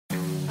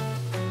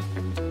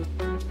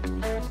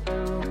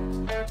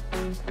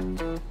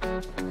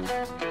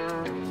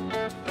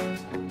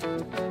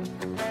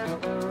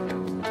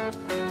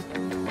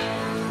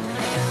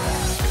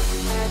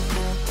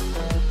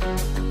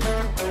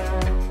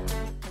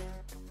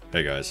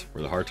Hey guys,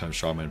 we're the Hard Time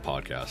Strongman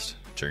podcast,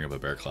 cheering up a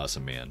bear class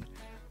of man.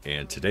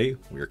 And today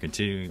we are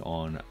continuing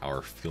on our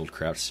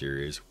Fieldcraft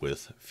series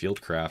with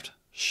Fieldcraft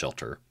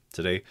Shelter.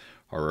 Today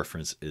our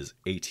reference is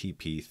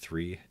ATP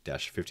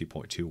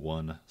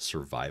 3-50.21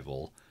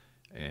 Survival,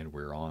 and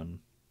we're on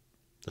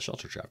the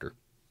Shelter chapter.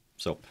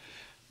 So,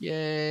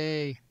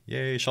 yay,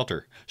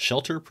 Shelter.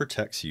 Shelter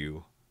protects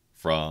you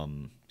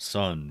from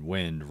sun,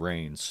 wind,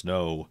 rain,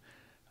 snow,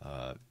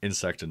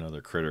 insect and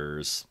other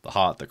critters, the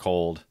hot, the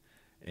cold,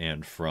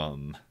 and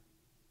from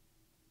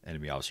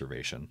enemy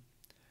observation.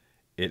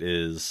 It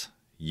is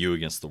you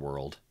against the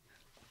world,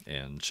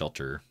 and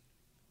shelter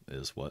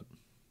is what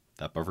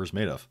that buffer is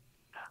made of.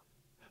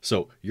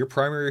 So your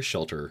primary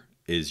shelter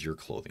is your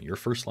clothing. Your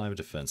first line of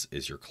defense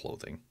is your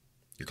clothing.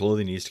 Your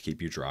clothing needs to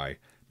keep you dry,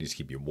 needs to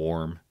keep you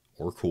warm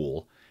or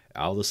cool,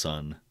 out of the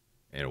sun,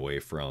 and away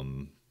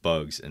from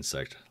bugs,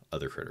 insect,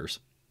 other critters.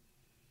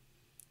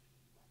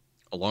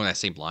 Along that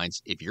same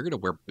lines, if you're going to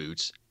wear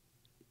boots,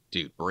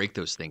 dude, break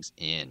those things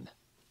in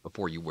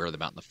before you wear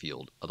them out in the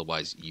field.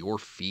 Otherwise, your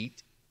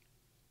feet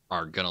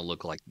are going to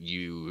look like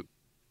you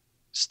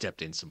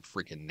stepped in some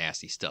freaking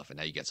nasty stuff and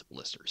now you got some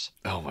blisters.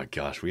 Oh my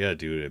gosh, we had a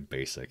dude at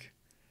Basic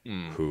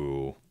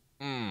who,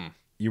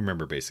 you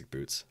remember Basic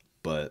boots,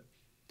 but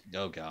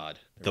oh god,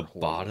 the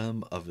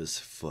bottom of his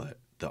foot,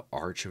 the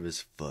arch of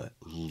his foot,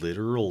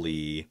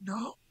 literally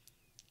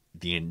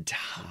the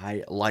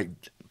entire,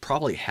 like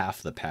probably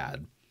half the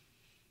pad,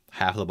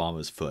 half the bottom of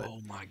his foot,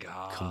 oh my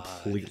god,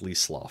 completely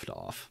sloughed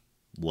off.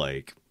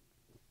 Like,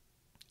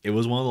 it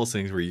was one of those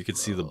things where you could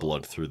see the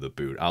blood through the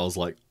boot. I was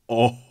like,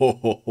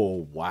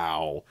 oh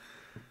wow,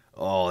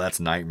 oh, that's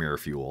nightmare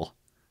fuel,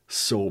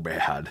 so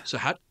bad. So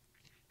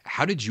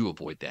how did you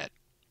avoid that?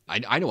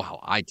 I know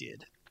how I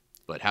did,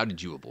 but how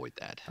did you avoid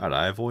that? How did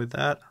I avoid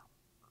that?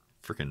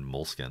 Freaking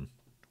moleskin.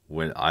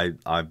 When I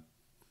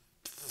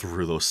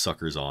threw those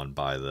suckers on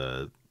by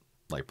the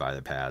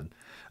pad.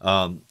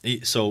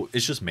 So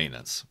it's just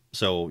maintenance.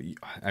 So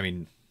I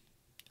mean,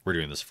 we're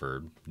doing this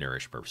for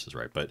narration purposes,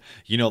 right? But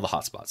you know the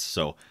hot spots.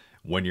 So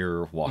when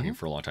you're walking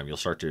for a long time, you'll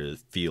start to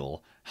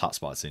feel hot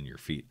spots in your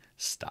feet.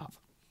 Stop.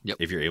 Yep.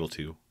 If you're able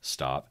to,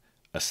 stop,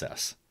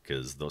 assess,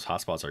 because those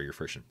hot spots are your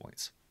friction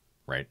points,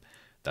 right?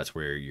 That's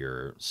where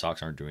your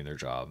socks aren't doing their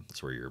job.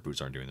 That's where your boots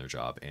aren't doing their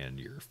job, and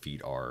your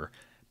feet are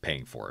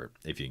paying for it.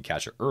 If you can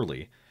catch it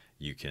early,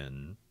 you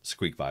can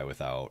squeak by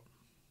without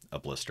a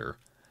blister.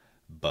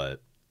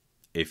 But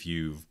if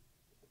you've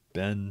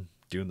been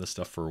doing this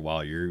stuff for a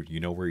while, you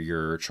know where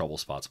your trouble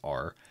spots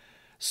are.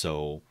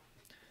 So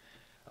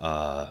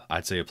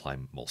I'd say apply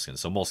moleskin.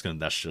 So moleskin,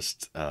 that's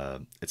just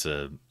it's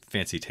a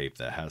fancy tape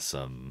that has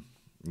some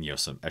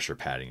extra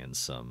padding and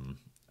some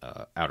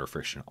outer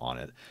friction on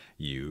it.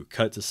 You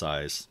cut to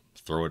size,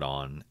 throw it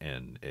on,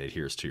 and it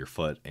adheres to your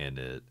foot, and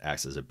it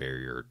acts as a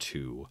barrier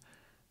to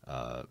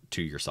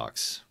your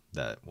socks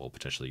that will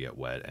potentially get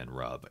wet and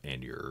rub,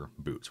 and your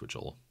boots, which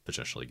will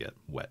potentially get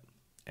wet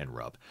and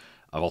rub.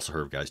 I've also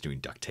heard of guys doing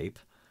duct tape,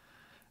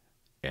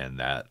 and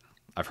that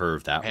I've heard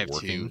of that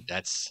working. Too.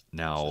 That's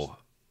now,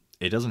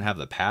 it doesn't have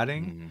the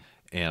padding,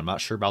 and I'm not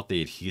sure about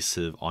the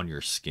adhesive on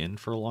your skin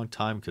for a long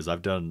time, because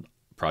I've done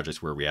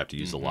projects where we have to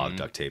use a lot of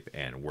duct tape,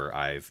 and where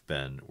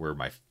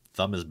my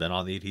thumb has been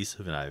on the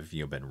adhesive, and I've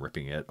been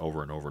ripping it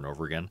over and over and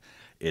over again.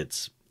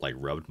 It's like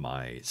rubbed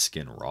my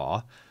skin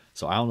raw.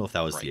 So I don't know if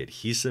that was the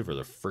adhesive or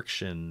the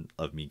friction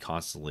of me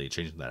constantly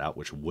changing that out,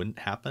 which wouldn't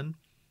happen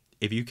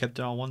if you kept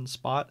it on one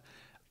spot.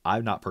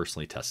 I've not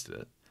personally tested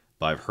it,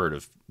 but I've heard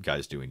of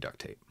guys doing duct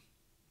tape.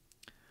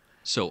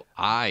 So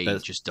I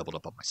just doubled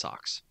up on my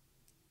socks.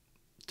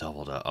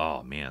 Doubled up?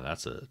 Oh man,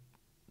 that's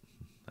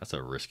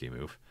a risky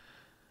move.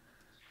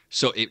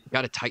 So it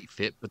got a tight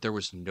fit, but there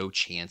was no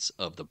chance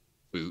of the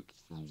boot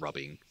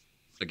rubbing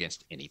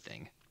against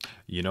anything.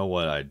 You know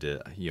what I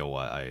did? You know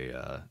what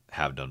I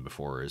have done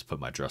before is put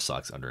my dress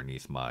socks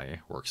underneath my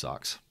work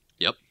socks.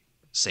 Yep.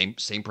 Same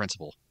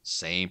principle.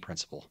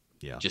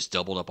 Yeah. Just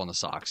doubled up on the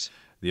socks.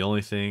 The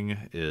only thing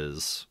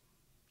is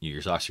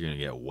your socks are going to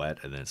get wet,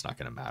 and then it's not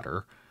going to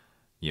matter.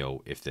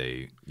 If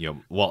they,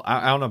 well,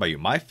 I don't know about you.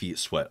 My feet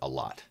sweat a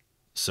lot.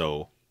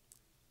 So,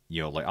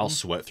 I'll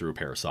sweat through a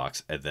pair of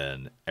socks, and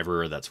then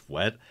everywhere that's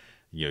wet,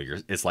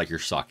 it's like your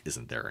sock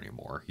isn't there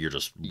anymore. You're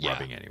just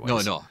rubbing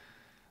anyways. No.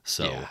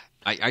 So yeah,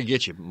 I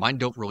get you. Mine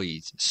don't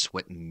really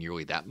sweat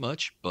nearly that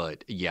much,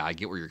 but yeah, I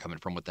get where you're coming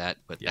from with that.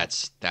 But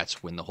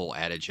that's when the whole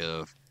adage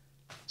of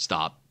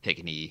stop, take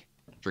a knee,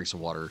 drink some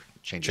water,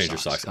 change your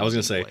socks. I was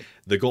going to say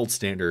the gold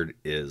standard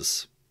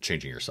is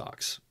changing your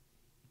socks.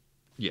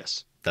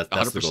 Yes. That's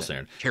 100%. The gold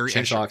standard. Carry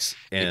change extra. Socks.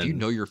 And if you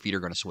know your feet are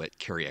going to sweat,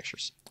 carry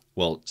extras.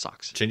 Well,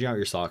 socks. Changing out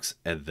your socks,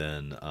 and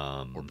then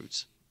or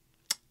boots.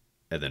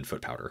 And then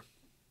foot powder.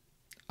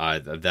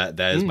 That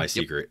is my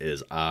secret.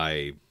 Is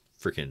I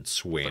freaking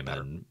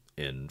swam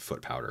in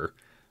foot powder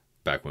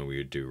back when we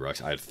would do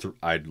rucks.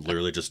 I'd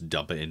literally just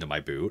dump it into my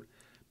boot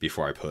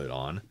before I put it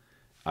on.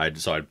 I'd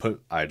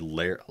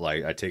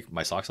take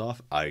my socks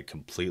off. I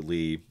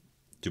completely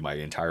do my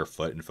entire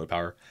foot in foot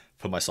powder.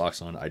 Put my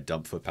socks on. I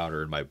dump foot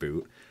powder in my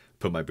boot.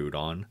 Put my boot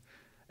on,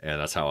 and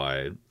that's how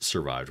I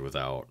survived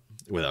without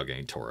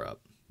getting tore up.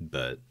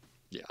 But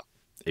Yeah.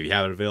 if you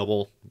have it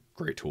available,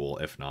 great tool.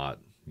 If not,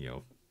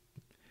 do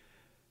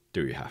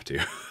what you have to.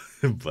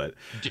 But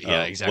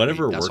Yeah, exactly.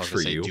 whatever That's what I works was for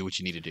gonna say. you. Do what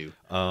you need to do.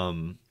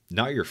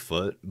 Not your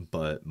foot,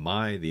 but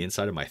the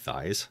inside of my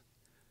thighs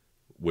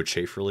would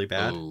chafe really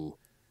bad. Oh,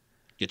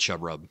 get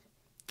chub rub.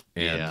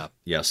 And Yeah.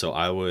 yeah, so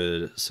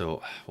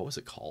what was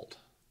it called?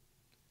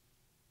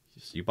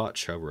 You bought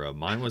Chub Rub.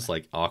 Mine was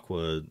like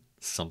Aqua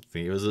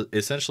something. It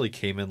essentially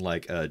came in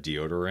like a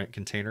deodorant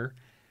container,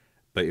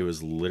 but it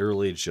was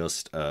literally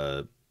just you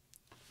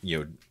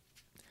know,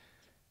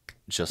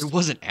 It just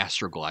wasn't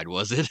Astroglide,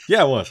 was it?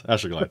 yeah, it was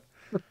Astroglide.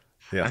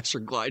 Yeah.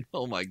 Astroglide.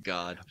 Oh my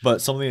god.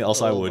 But something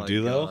else I Oh would my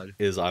do though god.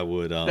 is I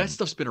would That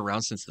stuff's been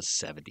around since the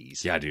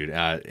 70s. yeah, dude,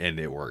 and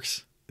it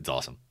works. It's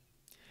awesome.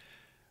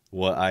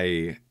 What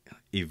I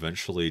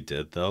eventually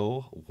did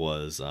though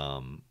was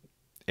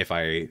if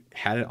I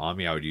had it on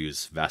me, I would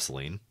use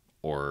Vaseline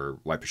or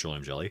white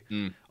petroleum jelly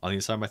Mm. on the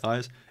inside of my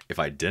thighs. If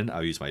I didn't, I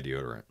would use my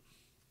deodorant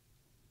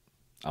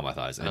on my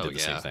thighs, and it Oh did the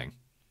same yeah. thing.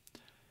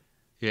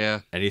 Yeah.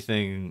 Any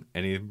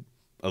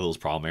of those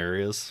problem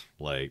areas,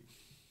 like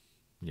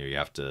you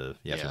have to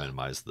Yeah.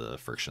 minimize the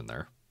friction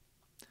there.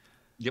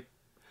 Yep.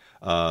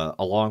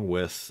 Along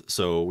with,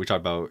 so we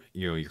talked about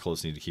your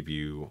clothes need to keep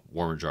you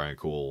warm and dry and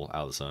cool,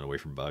 out of the sun, away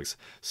from bugs.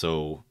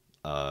 So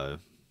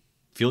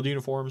field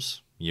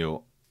uniforms,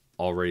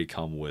 already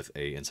come with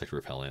a insect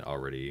repellent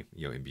already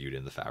imbued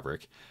in the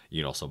fabric.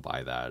 You can also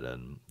buy that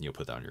and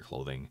put that on your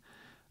clothing.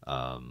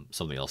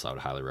 Something else I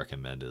would highly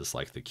recommend is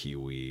like the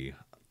Kiwi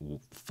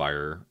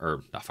water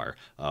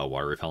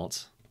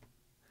repellents.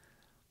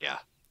 Yeah.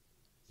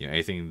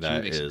 Anything Kiwi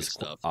that makes some good is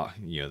stuff.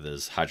 that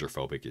is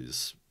hydrophobic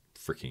is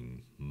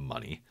freaking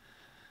money.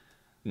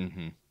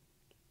 Bringing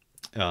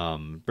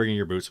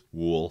your boots,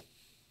 wool.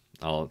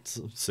 I'll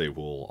say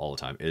wool all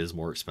the time. It is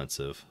more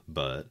expensive,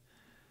 but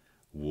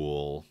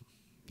wool,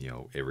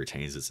 it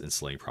retains its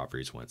insulating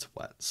properties when it's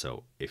wet.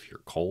 So if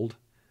you're cold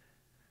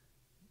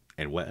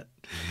and wet,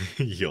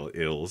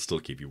 it'll still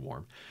keep you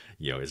warm.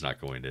 It's not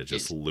going to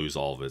just lose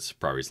all of its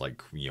properties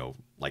like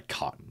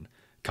cotton.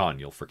 Cotton,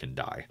 you'll freaking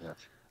die. Yeah.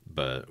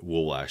 But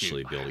wool will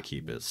actually be able to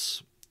keep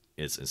its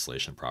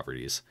insulation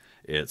properties.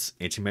 It's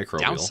antimicrobial.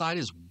 Downside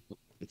is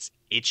it's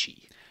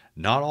itchy.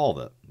 Not all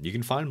of it. You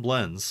can find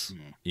blends.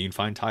 You can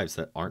find types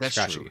that aren't That's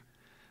scratchy. true.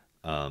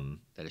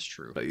 That is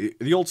true. But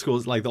the old school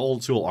is like the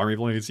old school army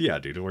blends. Yeah,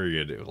 dude, what are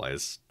you gonna do? Like,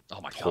 it's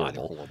Oh my god,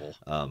 horrible. they're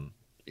horrible.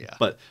 Yeah.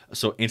 But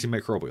so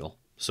antimicrobial.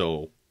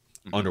 So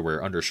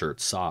underwear,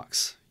 undershirts,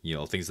 socks.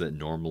 Things that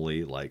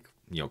normally like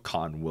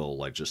cotton will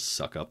like just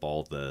suck up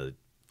all the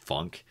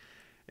funk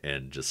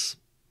and just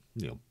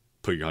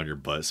put you on your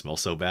butt. It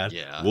smells so bad.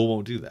 Yeah. Wool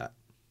won't do that.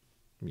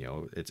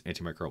 It's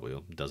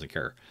antimicrobial. It doesn't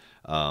care.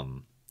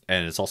 And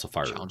it's also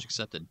fire Challenge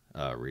accepted.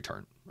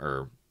 retardant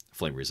or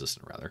flame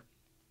resistant rather.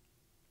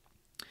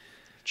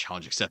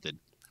 Challenge accepted.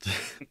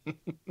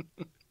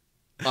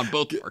 On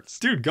both parts.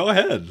 Dude, go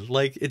ahead.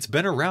 Like, it's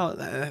been around,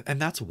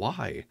 and that's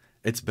why.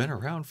 It's been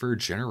around for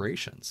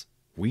generations.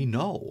 We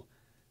know.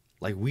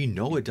 Like, we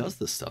know it does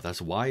this stuff.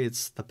 That's why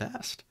it's the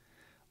best.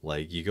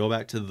 Like, you go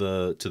back to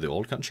the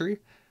old country,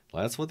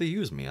 that's what they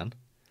use, man.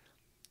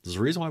 There's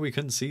a reason why we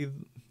couldn't see,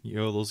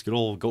 those good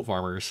old goat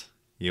farmers,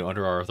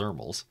 under our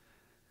thermals.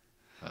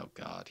 Oh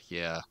god,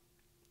 yeah.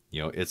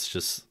 It's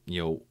just,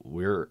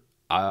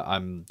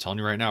 I'm telling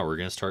you right now, we're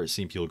gonna start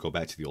seeing people go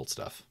back to the old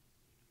stuff.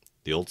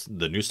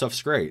 The new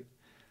stuff's great.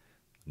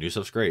 New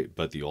stuff's great,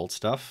 but the old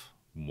stuff,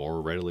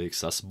 more readily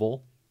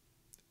accessible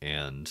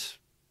and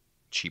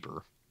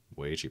Cheaper.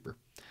 way cheaper.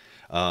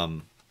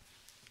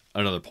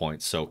 Another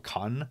point. So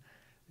cotton,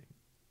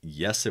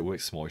 yes, it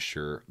wicks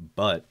moisture,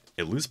 but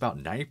it loses about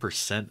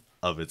 90%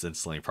 of its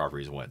insulating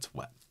properties when it's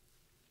wet.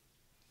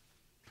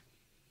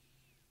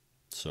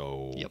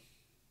 So Yep.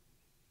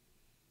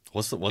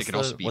 What's the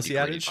degraded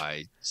adage?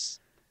 by,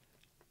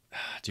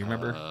 Do you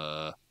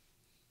remember?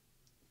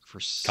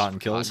 Cotton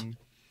kills?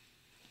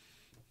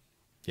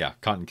 Yeah,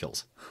 cotton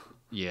kills.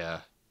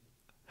 Yeah.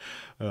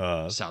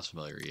 Sounds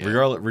familiar. Yeah.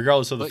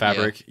 Regardless of the But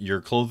fabric,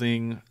 your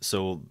clothing,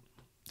 so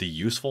the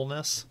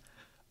usefulness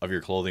of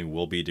your clothing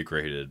will be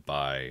degraded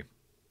by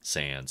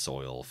sand,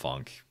 soil,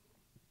 funk,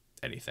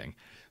 anything.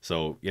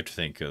 So you have to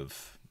think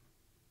of,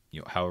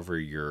 however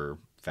your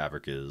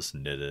fabric is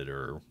knitted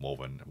or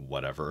woven,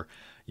 whatever,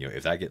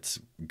 if that gets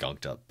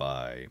gunked up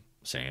by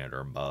sand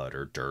or mud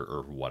or dirt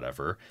or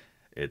whatever,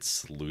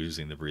 it's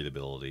losing the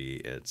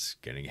breathability. It's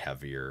getting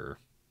heavier.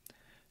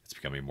 It's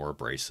becoming more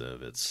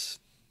abrasive. It's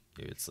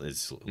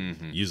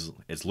losing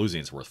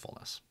its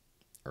worthfulness,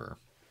 or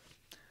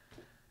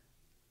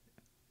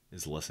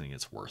is lessening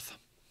its worth,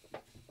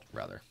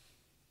 rather.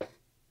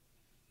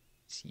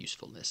 It's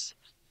usefulness.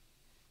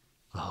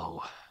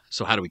 Oh,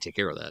 so how do we take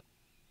care of that?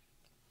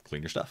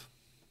 Clean your stuff.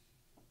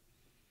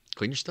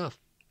 Clean your stuff.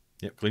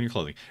 Yep, clean your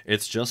clothing.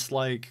 It's just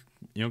like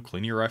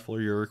clean your rifle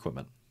or your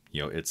equipment.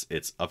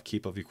 It's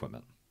upkeep of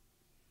equipment.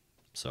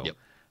 So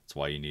that's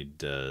why you need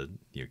to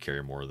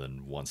carry more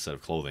than one set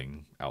of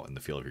clothing out in the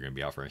field if you're going to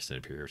be out for an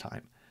extended period of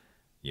time.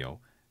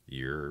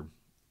 Your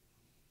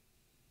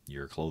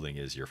your clothing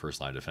is your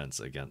first line of defense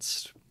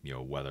against,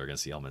 weather,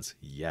 against the elements.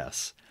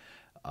 Yes.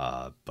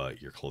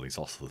 But your clothing is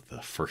also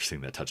the first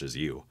thing that touches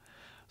you.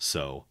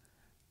 So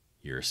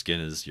your skin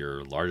is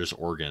your largest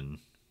organ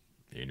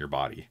in your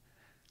body,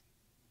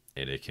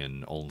 and it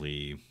can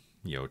only,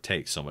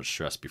 take so much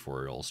stress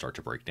before it'll start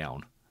to break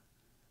down.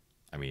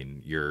 I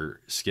mean, your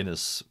skin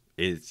is,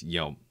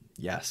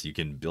 yes, you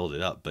can build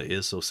it up, but it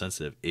is so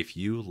sensitive. If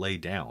you lay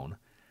down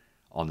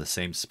on the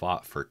same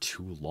spot for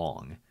too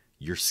long,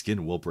 your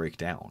skin will break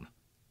down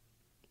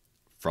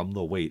from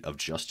the weight of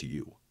just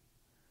you.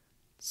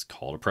 It's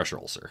called a pressure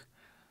ulcer.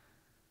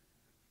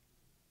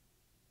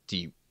 Do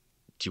you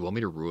want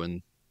me to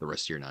ruin the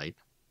rest of your night?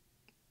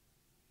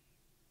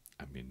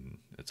 I mean,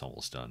 it's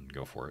almost done.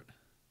 Go for it.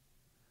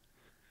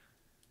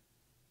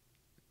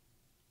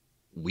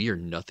 We are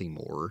nothing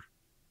more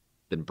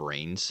than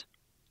brains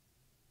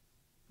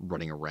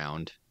running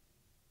around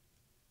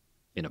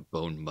in a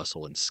bone,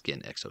 muscle, and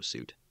skin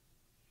exosuit.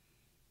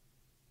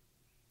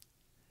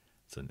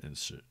 It's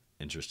an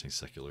interesting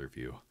secular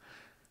view.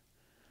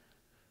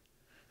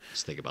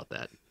 Just think about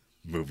that.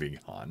 Moving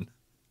on.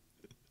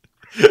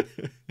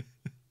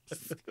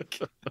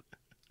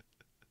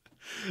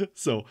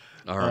 So,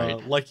 all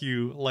right, like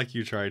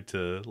you tried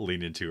to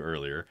lean into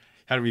earlier,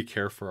 how do we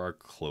care for our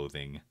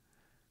clothing?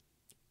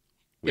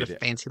 get a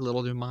fancy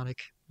little mnemonic.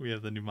 We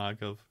have the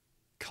mnemonic of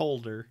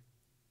colder.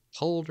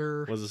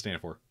 Colder. What does it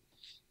stand for?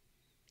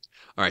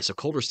 All right, so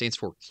colder stands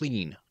for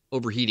clean,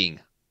 overheating,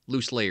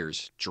 loose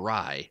layers,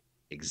 dry,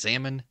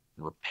 examine,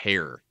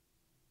 repair.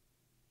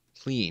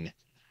 Clean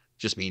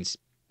just means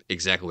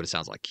exactly what it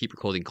sounds like. Keep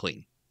your clothing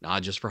clean,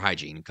 not just for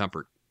hygiene and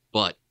comfort,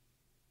 but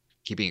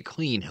keeping it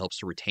clean helps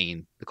to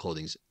retain the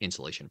clothing's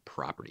insulation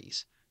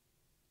properties.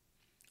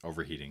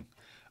 Overheating.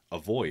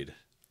 Avoid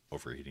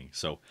overheating.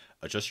 So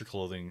adjust your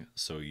clothing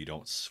so you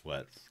don't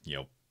sweat.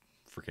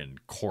 Freaking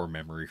core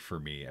memory for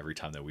me every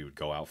time that we would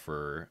go out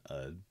for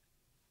a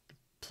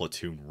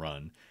platoon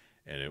run,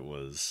 and it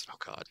was, oh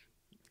god,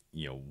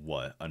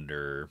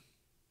 under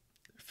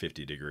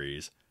 50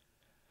 degrees.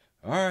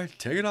 All right,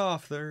 take it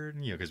off there,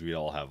 because we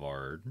all have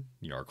our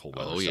our cold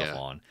weather stuff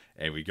on,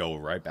 and we go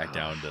right back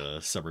down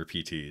to summer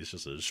PTs.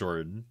 Just a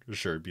short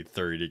it'd be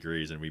 30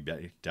 degrees, and we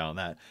be down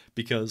that,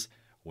 because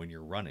when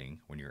you're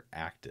running, when you're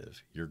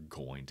active, you're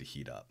going to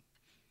heat up.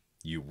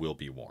 You will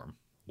be warm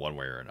one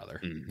way or another.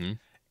 Mm-hmm.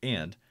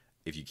 And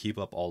if you keep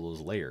up all those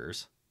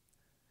layers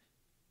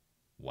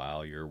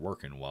while you're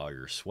working, while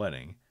you're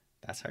sweating,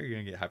 that's how you're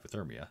going to get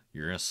hypothermia.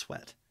 You're going to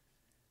sweat.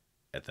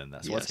 And then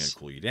that sweat's going to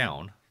cool you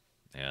down.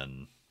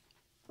 And,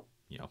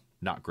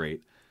 not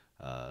great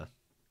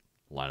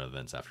line of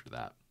events after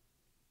that.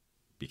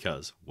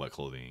 Because wet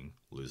clothing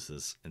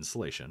loses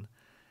insulation.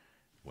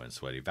 When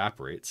sweat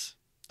evaporates,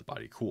 the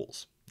body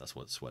cools. That's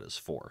what sweat is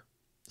for.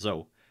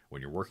 So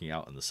when you're working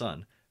out in the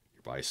sun,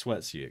 your body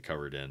sweats, you get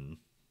covered in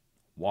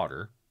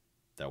water.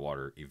 That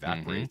water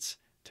evaporates,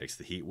 takes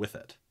the heat with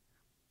it.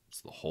 It's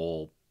the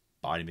whole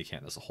body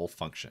mechanic. That's the whole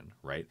function,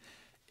 right?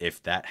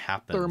 If that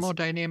happens,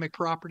 thermodynamic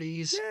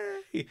properties.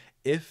 Yay!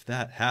 If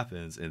that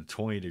happens in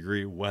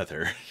 20-degree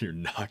weather, you're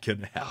not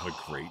going to have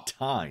a great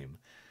time.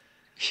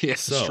 Yeah,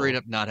 straight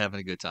up not having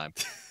a good time.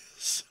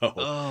 So,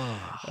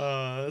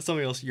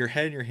 something else. Your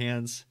head and your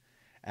hands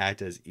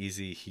act as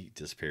easy heat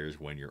dissipators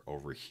when you're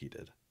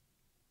overheated.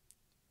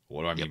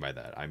 What do I mean by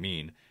that? I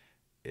mean,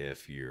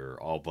 if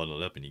you're all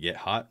bundled up and you get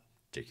hot,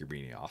 take your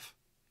beanie off.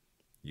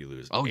 You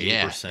lose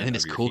 80%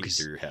 of your heat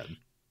through your head.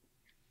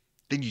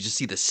 Then you just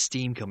see the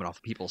steam coming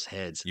off people's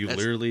heads. You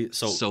literally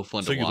so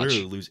fun to watch. So you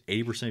literally lose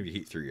 80% of your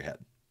heat through your head.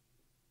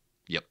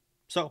 Yep.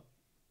 So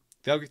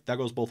that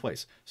goes both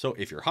ways. So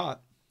if you're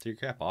hot,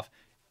 take your cap off.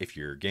 If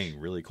you're getting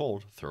really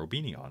cold, throw a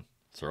beanie on.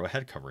 Throw a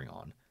head covering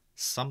on.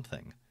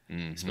 Something.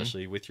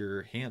 Especially with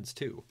your hands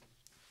too.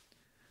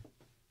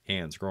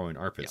 Hands, groin,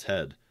 armpits,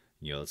 head.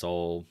 That's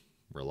all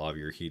where a lot of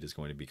your heat is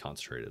going to be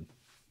concentrated.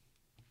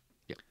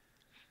 Yep.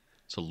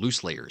 So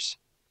loose layers.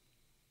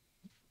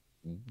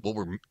 What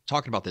we're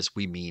talking about this,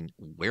 we mean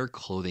wear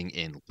clothing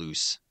in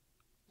loose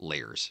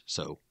layers.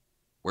 So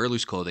wear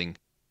loose clothing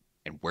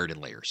and wear it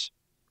in layers.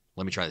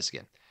 Let me try this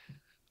again.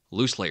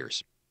 Loose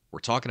layers.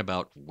 We're talking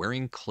about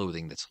wearing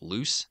clothing that's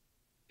loose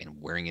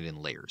and wearing it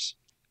in layers.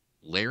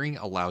 Layering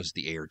allows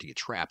the air to get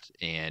trapped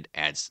and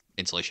adds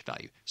insulation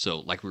value.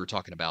 So like we were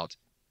talking about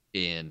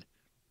in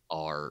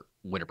our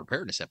winter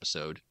preparedness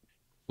episode,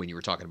 when you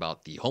were talking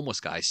about the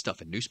homeless guy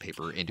stuffing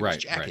newspaper into his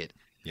jacket, right.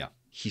 Yeah,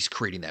 he's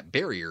creating that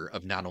barrier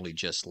of not only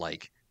just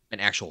like an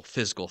actual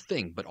physical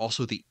thing, but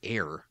also the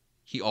air.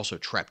 He also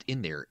trapped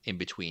in there in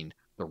between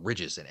the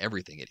ridges and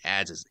everything. It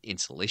adds as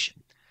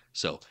insulation.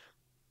 So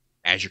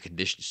as your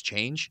conditions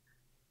change,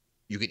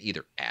 you can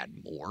either add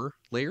more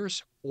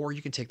layers or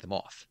you can take them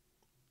off.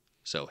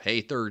 So,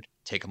 hey, third,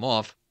 take them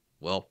off.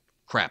 Well,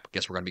 crap,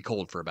 guess we're going to be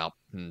cold for about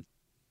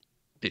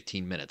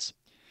 15 minutes.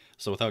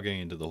 So without getting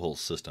into the whole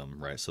system,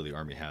 right? So the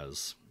Army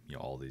has,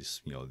 all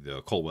these,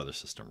 the cold weather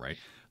system, right?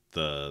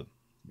 The,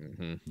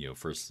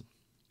 first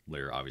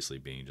layer obviously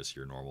being just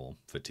your normal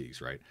fatigues,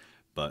 right?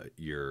 But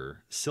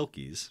your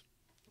silkies,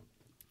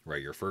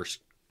 right? Your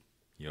first,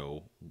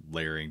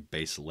 layering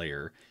base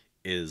layer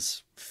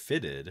is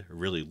fitted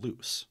really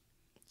loose.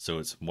 So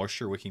it's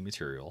moisture wicking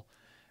material,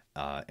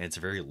 and it's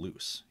very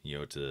loose,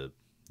 to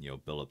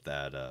build up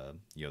that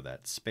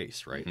that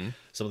space, right? Mm-hmm.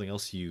 Something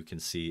else you can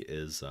see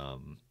is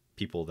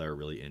people that are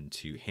really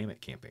into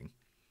hammock camping.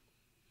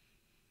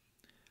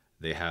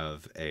 They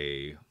have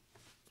a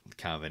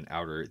kind of an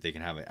outer, they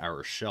can have an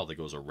outer shell that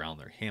goes around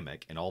their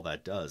hammock, and all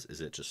that does is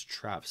it just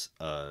traps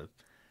a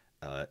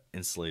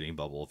insulating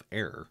bubble of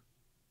air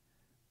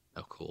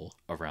Oh, cool.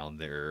 around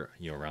their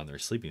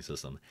sleeping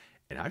system.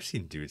 And I've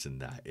seen dudes in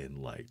that in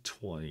like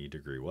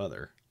 20-degree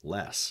weather,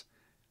 less,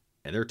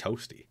 and they're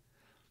toasty.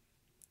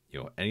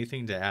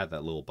 Anything to add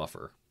that little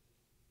buffer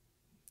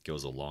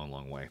goes a long,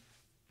 long way.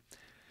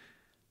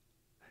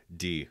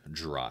 D,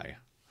 dry.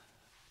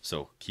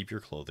 So keep your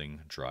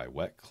clothing dry.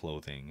 Wet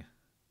clothing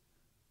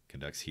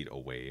conducts heat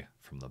away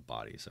from the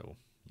body. So,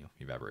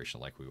 evaporation,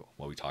 like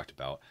what we talked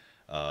about.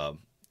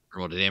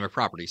 Thermodynamic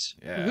properties.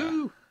 Yeah.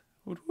 Woo-hoo!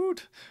 Woot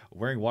woot.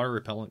 Wearing water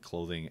repellent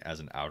clothing as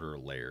an outer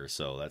layer.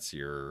 So that's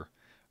your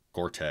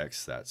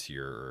Gore-Tex, that's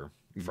your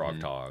Frog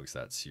Togs,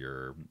 that's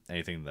your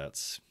anything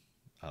that's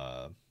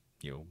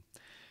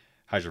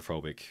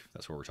hydrophobic.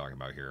 That's what we're talking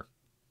about here.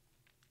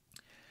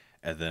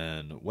 And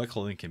then wet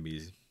clothing can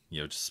be,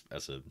 just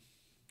as a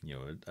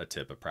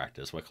tip of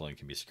practice, wet clothing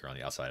can be secure on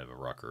the outside of a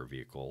ruck or a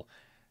vehicle,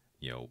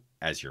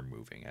 as you're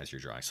moving, as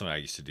you're drying. Something I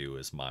used to do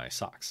is my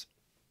socks.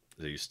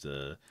 I used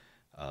to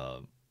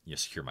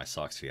secure my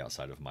socks to the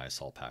outside of my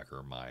assault pack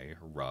or my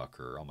ruck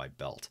or on my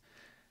belt.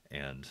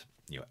 And,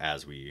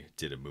 as we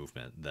did a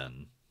movement,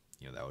 then,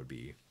 that would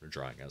be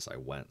drying as I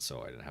went.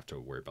 So I didn't have to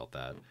worry about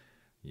that,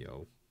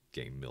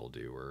 getting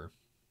mildew or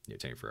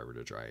taking forever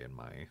to dry in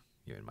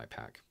my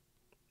pack.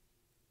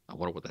 I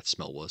wonder what that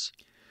smell was.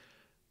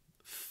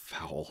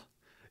 Foul.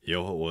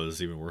 What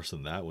was even worse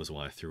than that was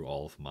when I threw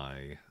all of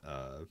my,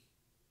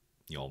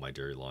 all my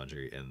dirty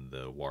laundry in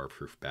the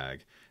waterproof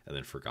bag and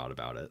then forgot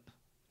about it.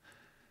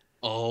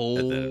 Oh,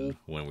 And then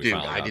when we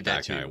finally got did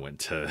back that and too. I went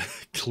to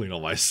clean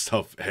all my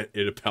stuff,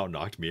 it about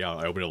knocked me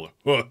out. I opened it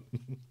like,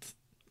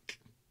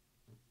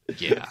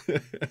 Yeah.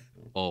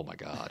 Oh my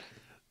God.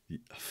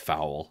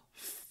 foul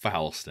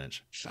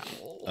stench.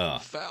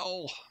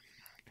 Foul.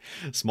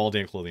 Small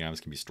damp clothing items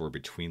can be stored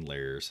between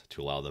layers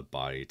to allow the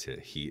body to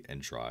heat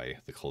and dry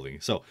the clothing.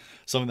 So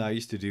something that I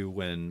used to do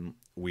when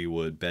we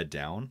would bed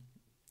down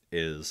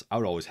is I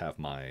would always have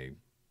my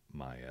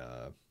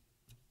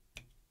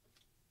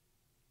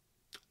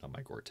not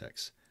my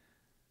Gore-Tex.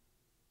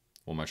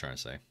 What am I trying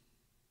to say?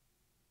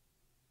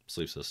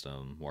 Sleep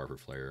system,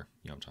 waterproof layer.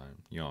 You know what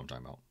I'm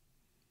talking about.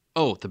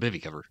 Oh, the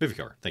bivy cover. Bivy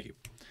cover. Thank you.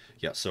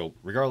 Yeah. So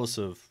regardless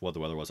of what the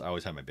weather was, I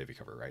always had my bivy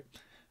cover, right?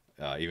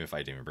 Even if I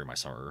didn't even bring my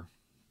summer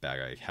bag,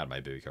 I had my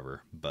bivy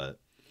cover. But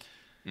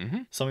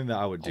something that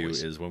I would do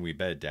is when we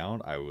bed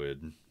down, I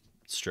would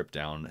strip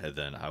down and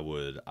then I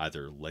would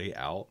either lay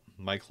out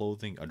my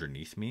clothing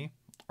underneath me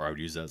or I would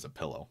use it as a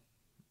pillow.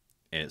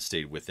 And it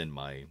stayed within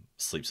my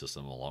sleep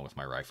system along with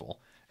my rifle.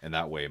 And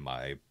that way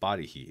my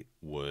body heat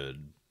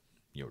would,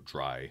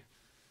 dry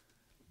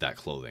that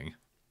clothing.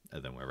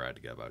 And then whenever I had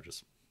to get up, I would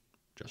just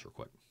real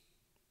quick.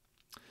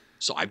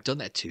 So I've done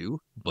that too,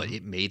 but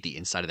it made the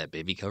inside of that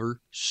baby cover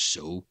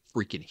so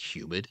freaking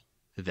humid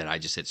that I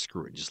just said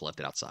screw it and just left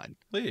it outside.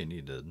 Well, you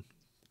need to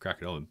crack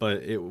it open.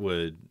 But it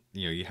would,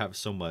 you have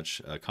so much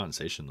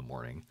condensation in the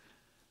morning.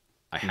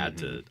 I had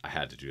to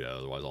do that.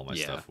 Otherwise all my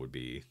stuff would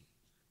be...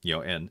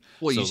 and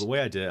so the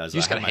way I did it is you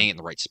just gotta hang it in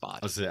the right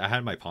spot. I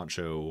had my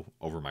poncho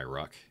over my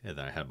ruck, and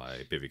then I had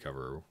my bivy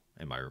cover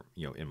and my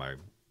in my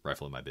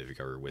rifle and my bivy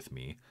cover with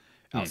me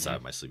outside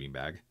of my sleeping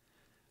bag,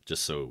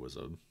 just so it was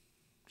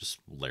just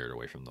layered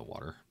away from the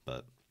water.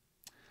 But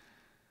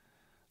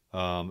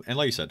and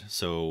like you said,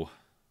 so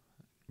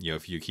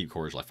if you keep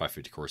cores like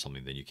 550 core or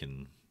something, then you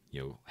can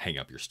hang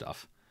up your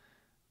stuff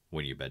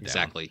when you bed down.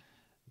 Exactly.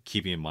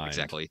 Keeping in mind,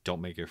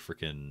 don't make a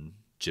freaking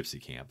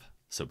gypsy camp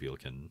so people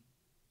can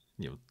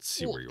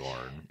see where you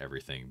are and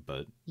everything,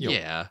 but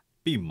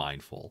be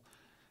mindful.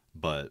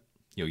 But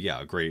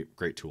a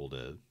great tool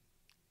to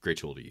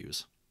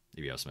use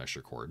if you have some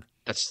extra cord.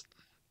 That's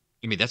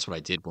what I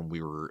did when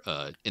we were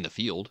in the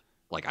field.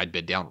 Like I'd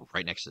bed down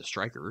right next to the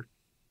striker,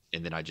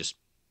 and then I just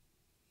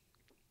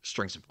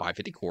string some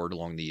 550 cord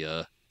along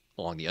the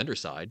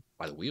underside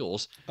by the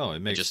wheels. Oh,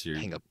 it makes just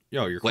hang up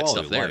your wet quality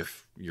stuff of there.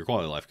 Your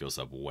quality of life goes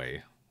up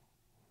way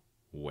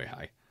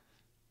high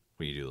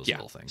when you do those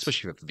little things, especially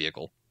if you have a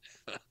vehicle.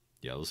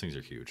 Yeah, those things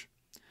are huge.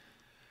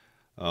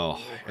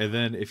 Oh, and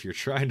then if you're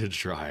trying to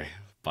dry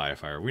by a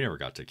fire, we never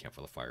got to camp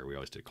with a fire. We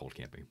always did cold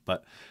camping.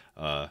 But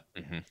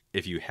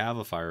if you have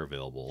a fire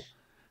available,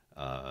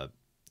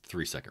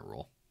 3-second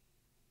rule.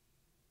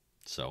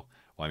 So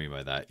what I mean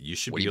by that, you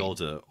should be able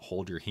to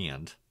hold your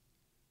hand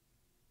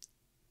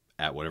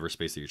at whatever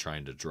space that you're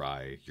trying to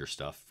dry your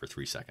stuff for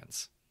 3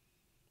 seconds.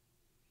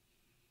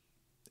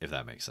 If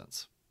that makes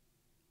sense.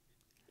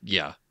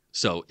 Yeah.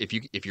 So if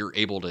you're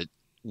able to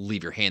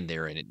leave your hand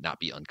there and it not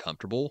be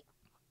uncomfortable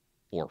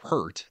or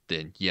hurt,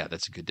 then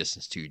that's a good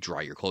distance to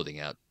dry your clothing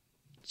out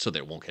so that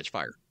it won't catch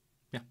fire.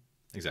 Yeah.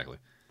 exactly.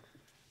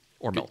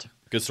 or melt.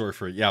 Good story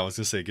for I was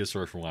gonna say good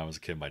story from when I was a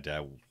kid. My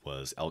dad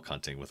was elk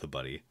hunting with a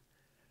buddy,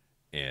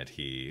 and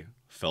he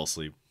fell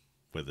asleep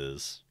with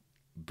his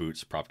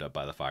boots propped up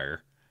by the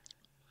fire.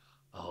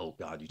 Oh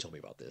God, you told me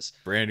about this.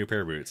 Brand new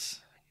pair of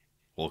boots.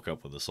 Woke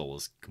up when the sole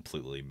was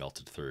completely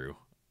melted through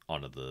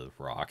onto the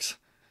rocks.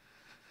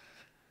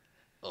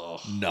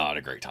 Oh Not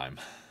a great time.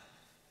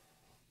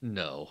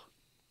 no!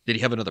 Did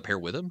he have another pair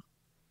with him?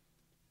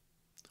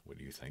 What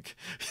do you think?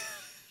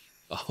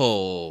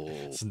 Oh,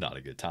 It's not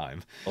a good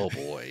time. oh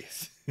boy,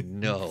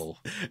 no!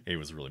 He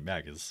was really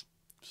mad because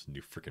just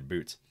new freaking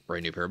boots.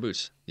 Brand new pair of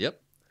boots. Yep.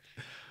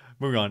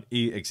 Moving on,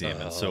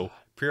 examine. So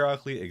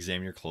periodically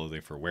examine your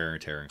clothing for wear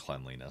and tear and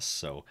cleanliness.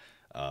 So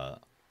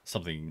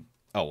something.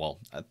 Oh well,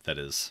 that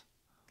is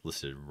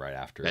listed right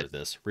after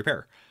this.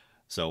 Repair.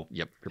 So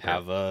Yep.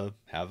 Repair.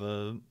 have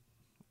a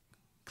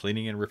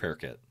cleaning and repair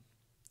kit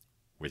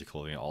with your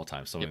clothing at all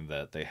times. Something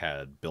that they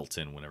had built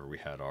in whenever we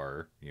had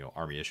our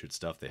army issued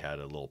stuff. They had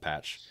a little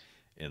patch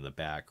in the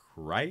back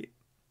right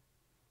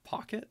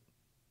pocket.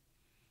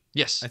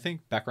 Yes. I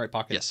think back right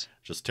pocket. Yes.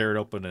 Just tear it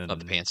open and Of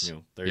the pants.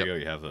 There you go.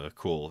 You have a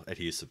cool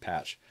adhesive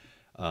patch.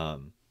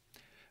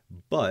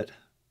 But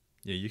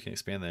you can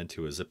expand that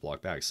into a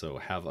Ziploc bag. So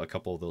have a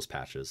couple of those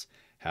patches.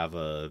 Have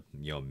a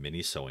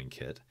mini sewing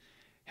kit.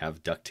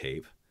 Have duct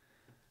tape.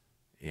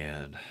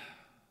 And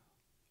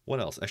what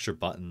else? Extra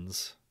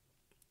buttons.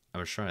 I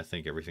was trying to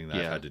think everything that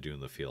I've had to do in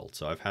the field.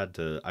 So I've had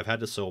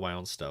to sew my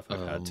own stuff.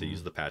 I've had to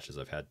use the patches.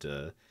 I've had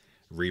to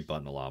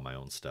rebutton a lot of my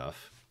own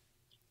stuff.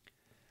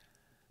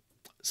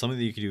 Something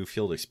that you can do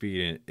field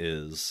expedient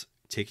is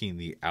taking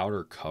the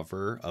outer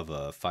cover of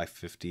a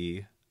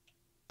 550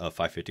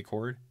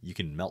 cord. You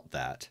can melt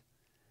that,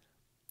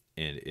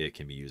 and it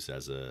can be used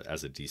as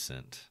a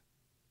decent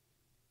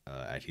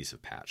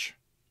adhesive patch.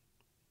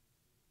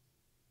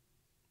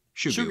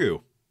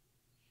 Shugu.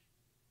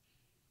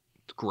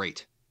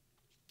 Great.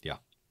 Yeah.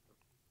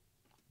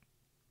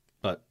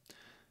 But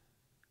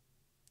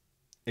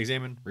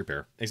examine,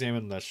 repair.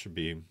 Examine, that should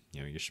be,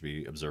 you should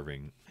be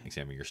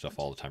examining your stuff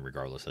all the time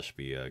regardless. That should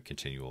be a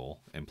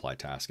continual implied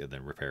task. And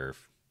then repair,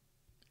 if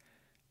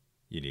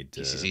you need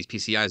to. PCCs,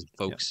 PCIs,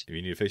 folks. If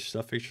you need to fix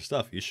your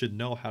stuff. You should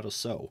know how to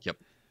sew. Yep.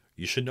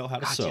 You should know how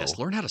to sew. Yes,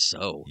 learn how to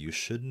sew. You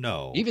should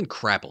know. Even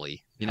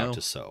crappily, how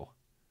to sew.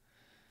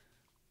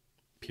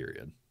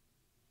 Period.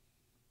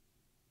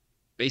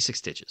 Basic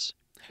stitches.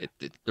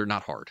 They're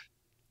not hard.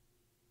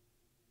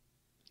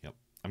 Yep.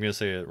 I'm going to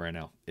say it right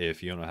now.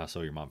 If you don't know how to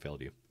sew, your mom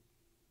failed you.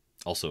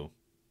 Also,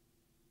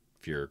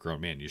 if you're a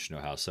grown man, you should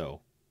know how to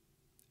sew.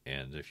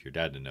 And if your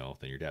dad didn't know,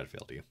 then your dad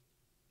failed you.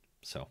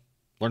 So,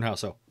 learn how to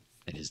sew.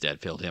 And his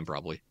dad failed him,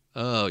 probably.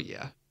 Oh,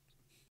 yeah.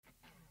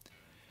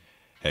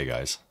 Hey,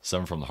 guys.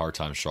 Seven from the Hard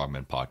Times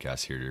Strongmen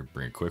podcast here to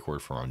bring a quick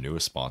word from our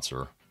newest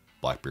sponsor,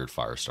 Blackbeard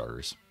Fire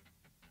Starters.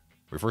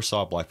 We first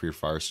saw Blackbeard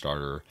Fire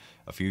Starter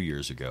a few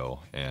years ago,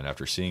 and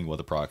after seeing what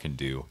the product can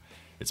do,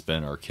 it's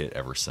been our kit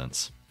ever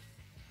since.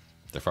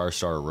 Their fire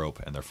starter rope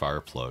and their fire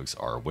plugs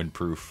are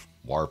windproof,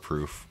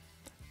 waterproof,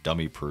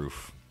 dummy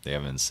proof. They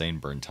have an insane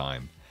burn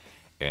time,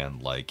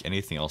 and like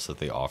anything else that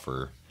they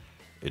offer,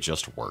 it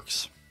just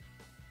works.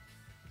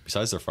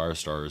 Besides their fire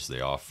starters,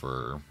 they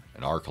offer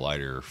an arc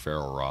lighter,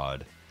 ferro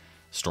rod,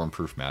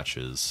 stormproof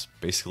matches,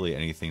 basically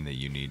anything that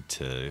you need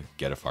to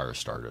get a fire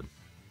started.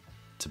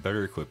 To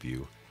better equip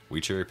you, we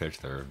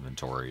cherry-picked their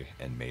inventory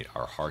and made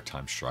our Hard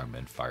Time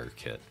Strongmen Fire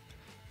Kit.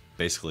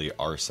 Basically,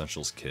 our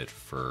essentials kit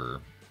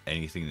for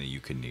anything that you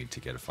could need to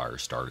get a fire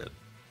started.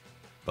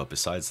 But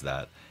besides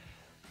that,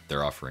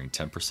 they're offering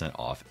 10%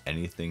 off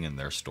anything in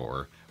their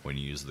store when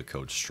you use the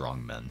code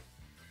STRONGMEN.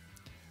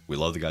 We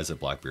love the guys at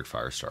Blackbeard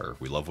Firestarter.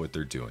 We love what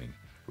they're doing.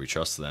 We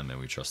trust them and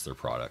we trust their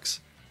products.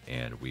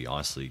 And we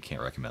honestly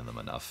can't recommend them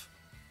enough.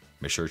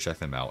 Make sure to check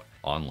them out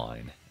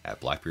online at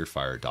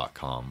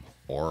blackbeardfire.com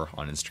or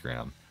on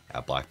Instagram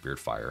at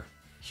blackbeardfire.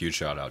 Huge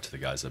shout out to the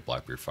guys at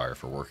Blackbeard Fire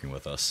for working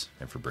with us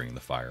and for bringing the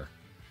fire.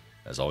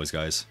 As always,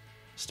 guys,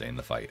 stay in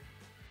the fight.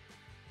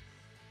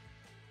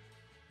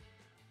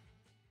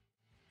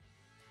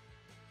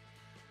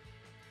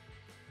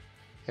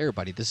 Hey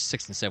everybody, this is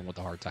 6 and 7 with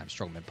the Hard Time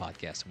Strongmen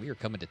podcast, and we are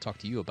coming to talk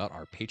to you about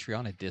our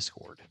Patreon and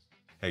Discord.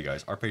 Hey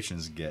guys, our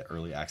patrons get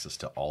early access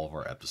to all of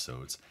our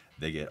episodes.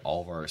 They get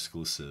all of our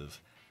exclusive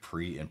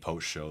pre and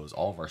post shows,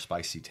 all of our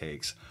spicy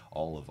takes,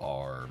 all of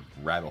our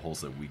rabbit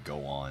holes that we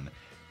go on,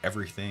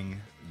 everything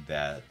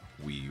that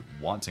we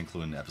want to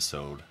include in an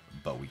episode,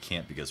 but we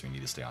can't because we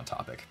need to stay on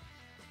topic.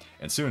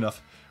 And soon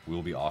enough, we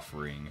will be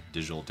offering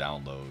digital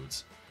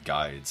downloads,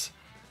 guides,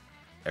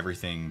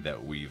 everything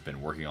that we've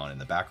been working on in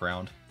the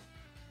background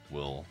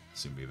will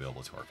soon be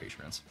available to our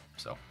patrons.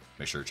 So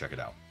make sure to check it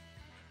out.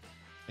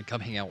 And come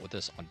hang out with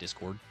us on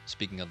Discord.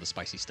 Speaking of the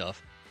spicy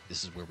stuff,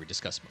 this is where we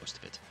discuss most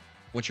of it.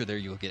 Once you're there,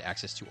 you'll get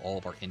access to all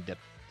of our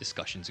in-depth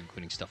discussions,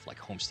 including stuff like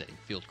homesteading,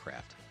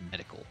 fieldcraft,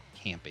 medical,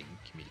 camping,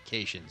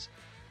 communications,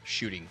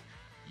 shooting.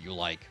 You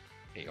like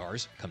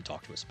ARs? Come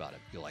talk to us about it.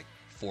 You like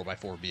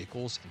 4x4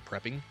 vehicles and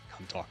prepping?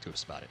 Come talk to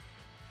us about it.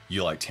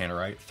 You like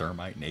tannerite,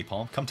 thermite,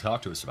 napalm? Come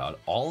talk to us about it.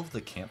 All of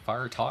the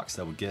campfire talks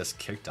that would get us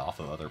kicked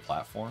off of other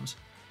platforms,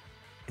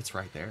 it's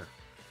right there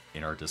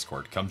in our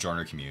Discord. Come join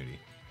our community.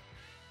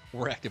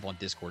 We're active on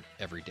Discord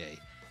every day.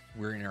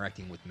 We're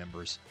interacting with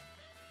members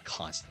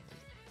constantly.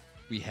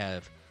 We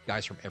have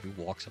guys from every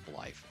walks of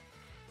life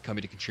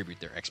coming to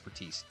contribute their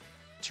expertise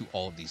to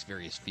all of these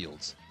various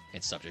fields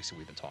and subjects that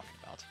we've been talking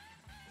about.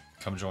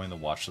 Come join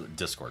the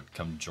Discord.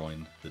 Come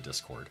join the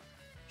Discord.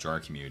 Join our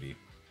community.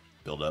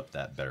 Build up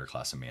that better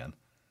class of man.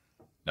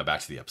 Now back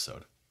to the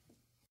episode.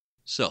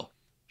 So,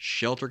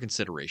 shelter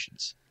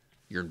considerations.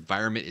 Your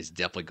environment is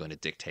definitely going to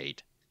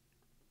dictate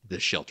the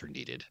shelter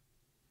needed.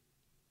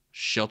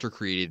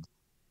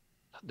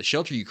 The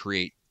shelter you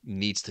create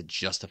needs to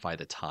justify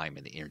the time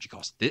and the energy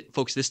cost.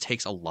 Folks, this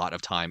takes a lot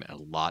of time and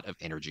a lot of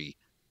energy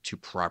to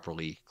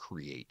properly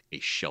create a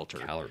shelter.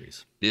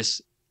 Calories.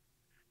 This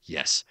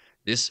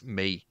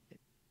may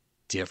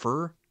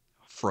differ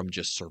from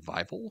just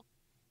survival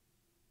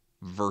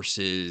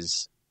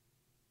versus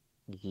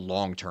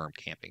long-term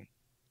camping.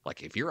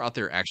 Like if you're out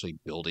there actually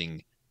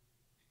building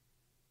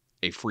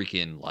a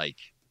freaking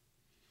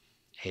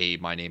hey,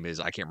 my name is,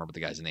 I can't remember the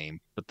guy's name,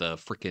 but the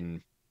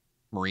freaking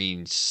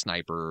Marine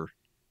sniper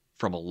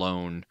from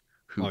Alone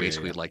who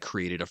basically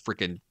created a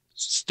freaking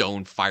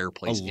stone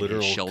fireplace in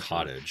his shelter.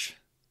 Cottage.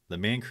 The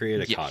man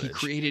created a cottage. He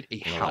created a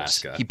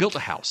house. Alaska. He built a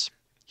house.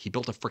 He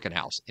built a freaking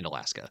house in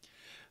Alaska.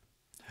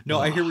 No,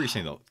 I hear what you're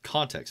saying though.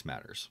 Context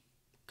matters.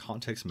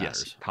 Context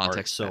matters. Yes,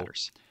 context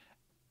matters.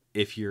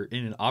 If you're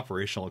in an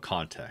operational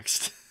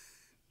context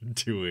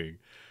doing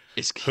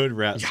hood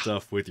rat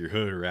stuff with your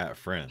hood rat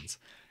friends,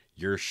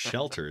 your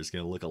shelter is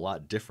going to look a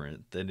lot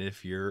different than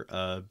if you're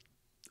a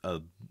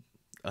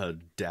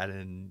dad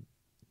and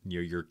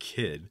your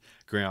kid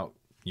going out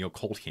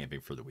cold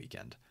camping for the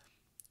weekend,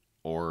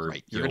 or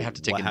you're going to have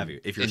to take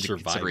if you're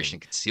surviving, consideration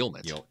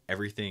concealment.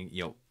 Everything.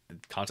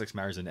 Context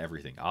matters in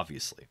everything,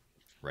 obviously,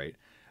 right?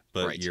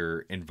 But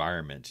your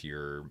environment,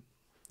 your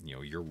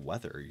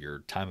weather, your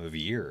time of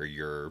year,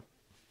 your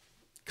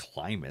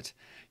climate,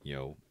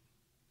 your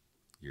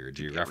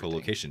geographical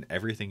location,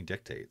 everything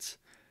dictates,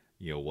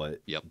 what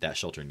that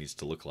shelter needs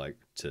to look like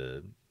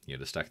to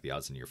stack the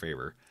odds in your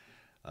favor.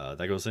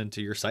 That goes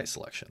into your site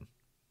selection.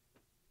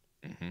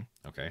 Mm-hmm.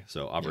 Okay.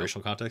 So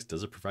operational context,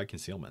 does it provide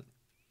concealment?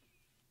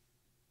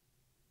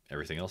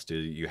 Everything else, do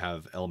you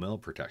have elemental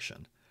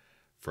protection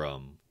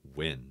from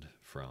wind,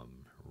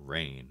 from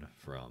rain,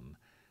 from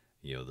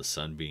the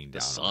sun being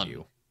down on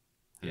you?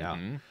 Yeah.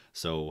 Mm-hmm.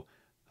 So,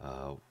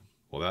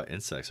 what about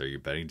insects? Are you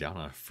bedding down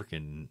on a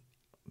freaking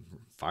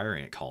fire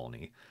ant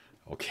colony?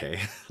 Okay.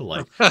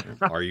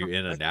 Are you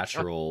in a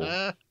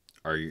natural?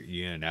 Are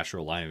you in a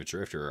natural line of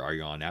drift, or are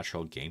you on a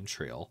natural game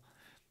trail?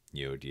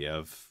 Do you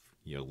have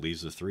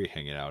leaves of 3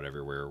 hanging out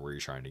everywhere where you're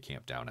trying to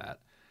camp down at?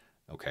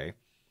 Okay.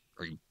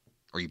 Are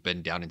you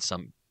bedding down in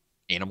some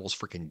animal's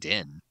freaking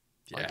den?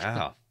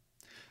 Yeah.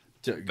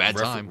 Bad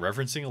time.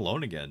 Referencing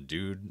Alone again,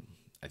 dude.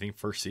 I think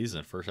first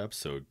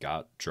episode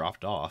got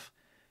dropped off,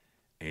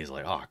 and he's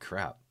like, "Oh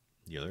crap,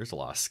 there's a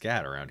lot of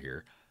scat around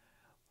here."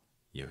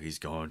 He's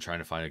trying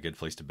to find a good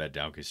place to bed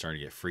down because he's starting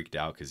to get freaked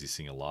out because he's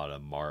seeing a lot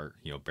of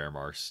bear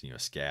marks,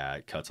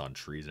 scat, cuts on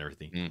trees and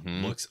everything.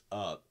 Mm-hmm. Looks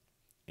up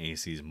and he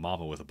sees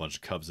Mama with a bunch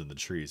of cubs in the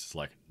trees. It's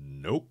like,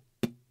 nope.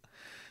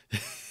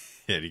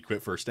 And he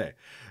quit first day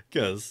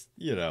because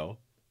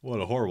what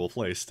a horrible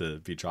place to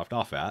be dropped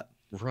off at.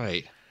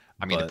 Right.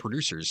 I mean, the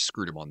producers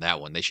screwed him on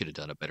that one. They should have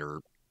done a better.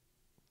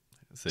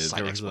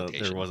 There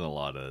wasn't a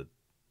lot of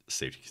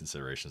safety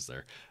considerations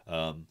there.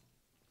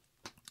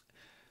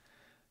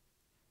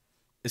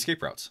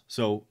 Escape routes.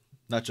 So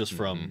not just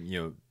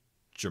from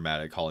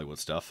dramatic Hollywood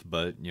stuff,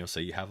 but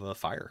say you have a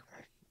fire,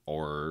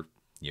 or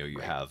you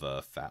have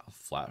a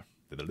flat.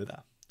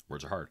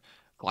 Words are hard.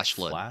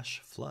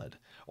 Flash flood,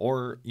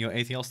 or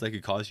anything else that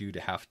could cause you to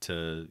have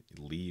to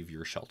leave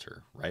your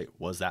shelter. Right?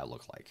 What does that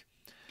look like?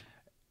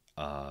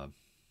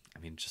 I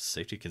mean, just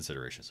safety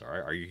considerations. All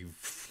right, are you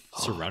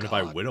surrounded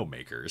by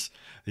widowmakers?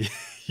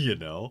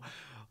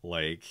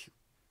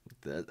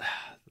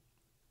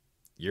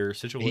 Your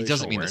situation. He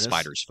doesn't mean the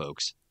spiders,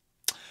 folks.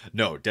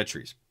 No, dead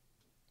trees.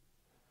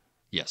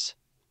 Yes.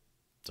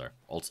 Sorry,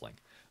 old slang.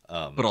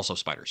 But also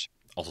spiders.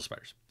 Also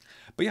spiders.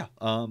 But yeah,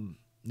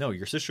 no,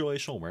 your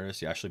situational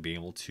awareness, you actually being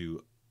able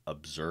to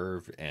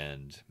observe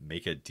and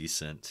make a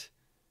decent,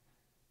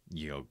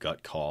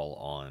 gut call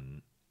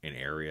on an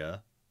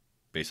area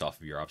based off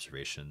of your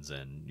observations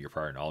and your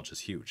prior knowledge is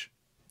huge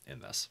in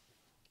this.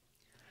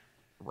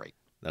 Right.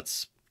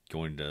 That's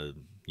going to,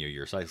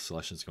 your site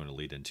selection is going to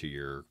lead into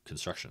your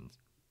construction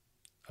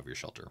of your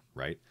shelter,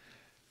 right?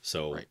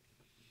 So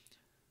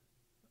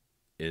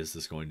is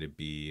this going to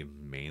be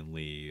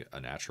mainly a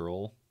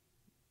natural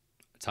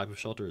type of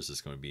shelter? Is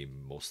this going to be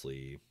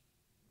mostly,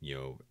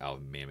 out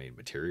of man-made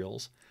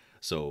materials?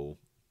 So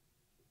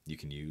you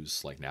can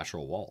use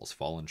natural walls,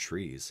 fallen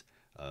trees,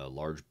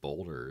 large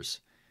boulders,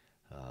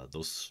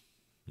 those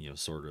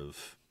sort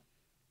of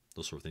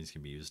things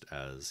can be used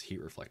as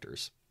heat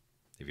reflectors.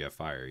 If you have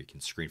fire, you can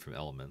screen from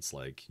elements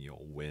like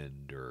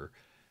wind or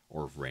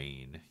or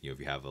rain, if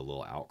you have a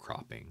little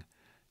outcropping,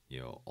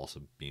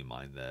 also be in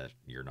mind that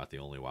you're not the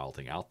only wild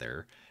thing out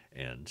there.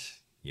 And,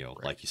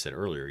 Correct. like you said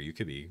earlier, you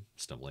could be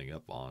stumbling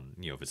up on,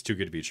 if it's too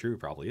good to be true, it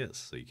probably is.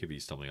 So you could be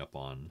stumbling up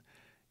on,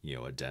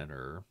 a den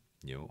or,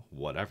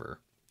 whatever.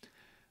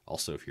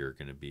 Also, if you're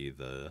going to be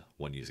the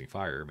one using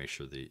fire, make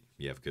sure that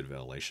you have good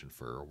ventilation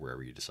for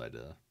wherever you decide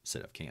to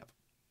set up camp.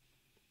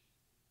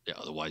 Yeah,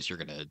 otherwise you're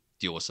gonna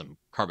deal with some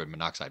carbon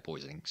monoxide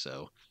poisoning.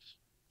 So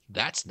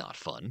that's not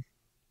fun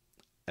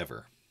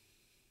Ever.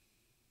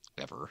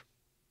 ever.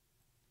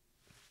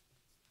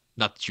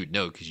 Not that you'd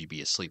know because you'd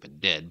be asleep and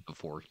dead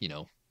before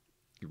you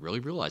really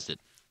realized it.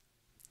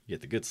 You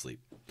get the good sleep.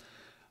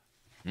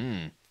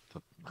 The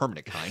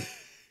permanent kind.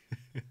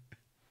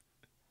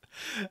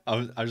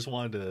 I just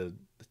wanted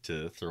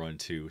to throw in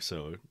too.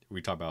 So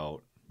we talked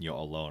about,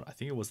 Alone. I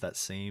think it was that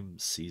same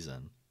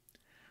season,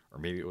 or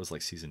maybe it was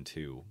like season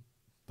 2.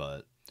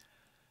 But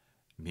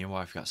me and my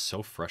wife got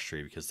so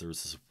frustrated because there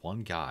was this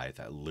one guy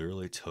that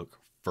literally took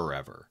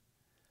forever.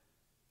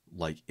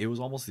 Like it was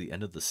almost the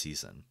end of the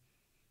season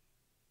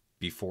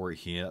before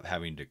he ended up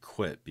having to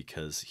quit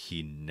because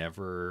he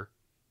never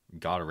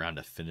got around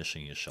to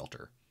finishing his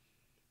shelter.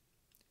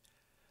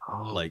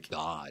 Oh Like,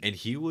 God. and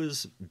he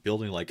was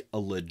building like a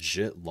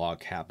legit log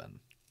cabin.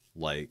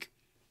 Like,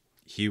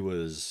 he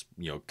was,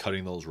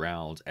 cutting those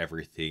rounds,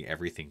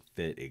 everything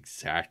fit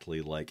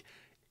exactly. Like,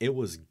 it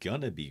was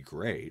gonna be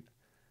great,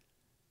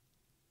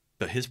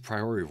 but his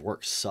priority of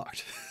work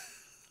sucked.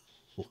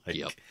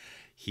 Yep. Like,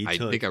 he I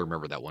think took, I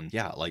remember that one.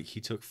 yeah, like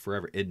he took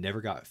forever. It never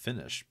got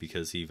finished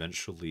because he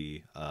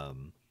eventually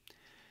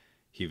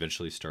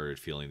started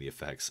feeling the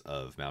effects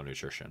of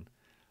malnutrition.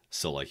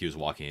 So like he was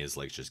walking, his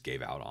legs just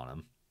gave out on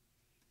him,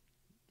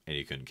 and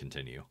he couldn't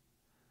continue.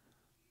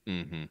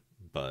 Mm-hmm.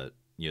 But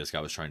this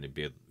guy was trying to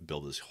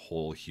build this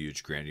whole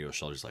huge grandiose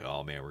shelter. He's like,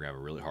 oh man, we're gonna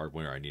have a really hard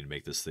winter. I need to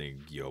make this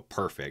thing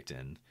perfect.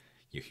 And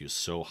he was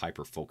so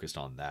hyper focused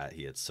on that.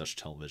 He had such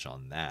tunnel vision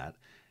on that.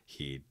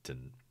 He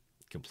didn't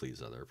complete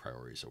his other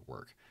priorities at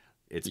work.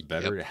 It's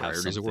better Yep. to have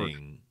Priorities of work.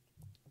 something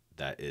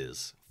that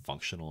is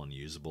functional and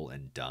usable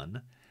and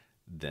done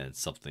than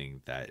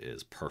something that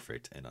is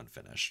perfect and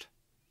unfinished.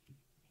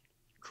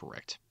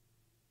 Correct.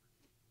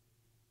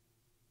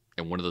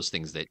 And one of those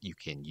things that you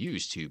can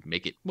use to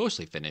make it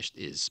mostly finished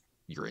is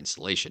your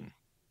insulation.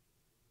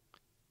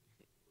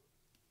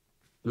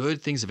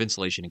 Good things of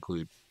insulation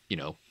include,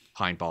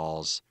 pine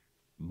balls,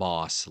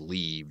 moss,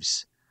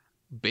 leaves,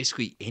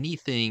 basically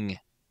anything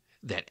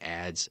that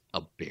adds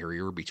a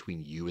barrier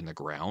between you and the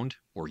ground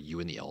or you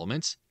and the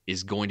elements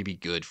is going to be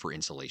good for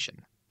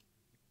insulation.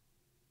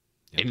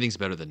 Yep. Anything's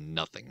better than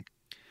nothing.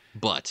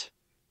 But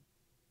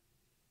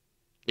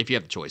if you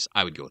have the choice,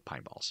 I would go with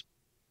pine balls.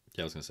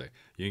 Yeah, I was gonna say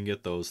you can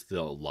get those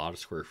a lot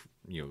of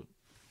a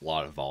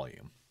lot of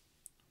volume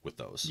with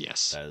those.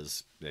 Yes. That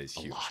is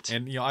A huge. lot.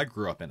 And I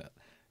grew up in it.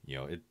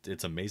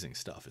 It's amazing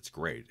stuff. It's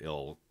great.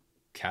 It'll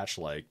catch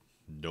like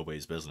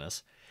nobody's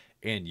business,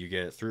 and you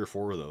get 3 or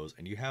 4 of those,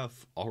 and you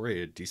have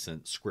already a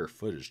decent square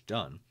footage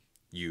done.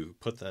 You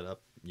put that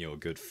up, a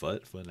good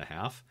foot and a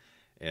half,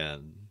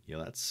 and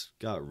that's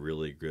got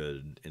really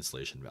good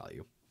insulation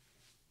value.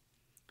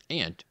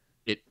 And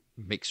it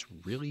makes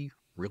really,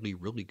 really,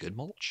 really good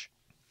mulch.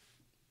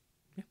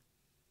 Yeah.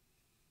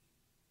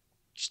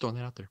 Just throwing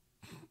that out there.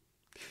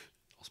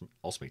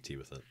 Also make tea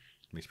with it.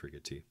 Makes pretty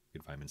good tea.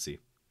 Good vitamin C.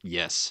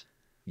 Yes.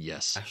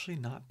 Yes. Actually,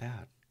 not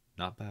bad.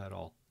 Not bad at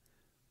all.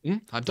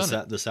 I've done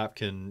it. The sap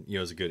can,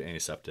 is a good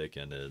antiseptic,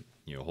 and it,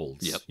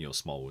 holds, Yep.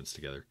 small wounds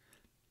together.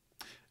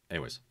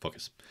 Anyways,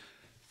 focus.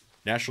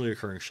 Naturally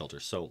occurring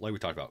shelters. So, like we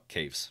talked about,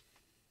 caves,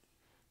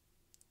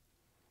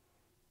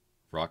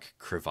 rock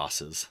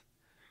crevasses,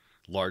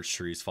 large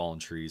trees, fallen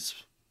trees,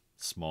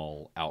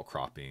 small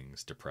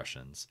outcroppings,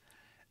 depressions.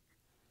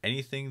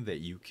 Anything that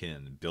you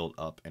can build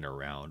up and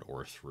around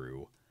or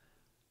through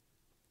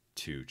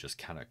to just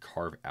kind of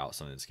carve out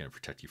something that's going to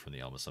protect you from the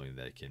elements, something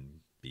that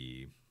can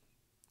be,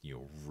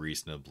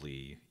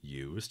 reasonably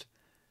used.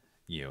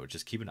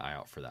 Just keep an eye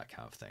out for that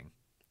kind of thing.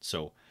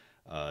 So,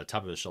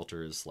 top of the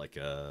shelter is like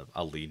a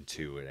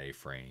lean-to, an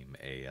A-frame,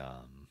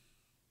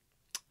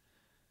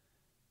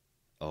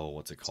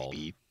 what's it called?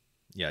 TP.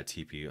 Yeah,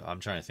 TP. I'm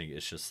trying to think.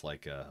 It's just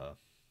like I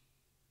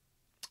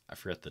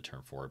forget the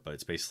term for it, but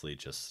it's basically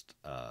just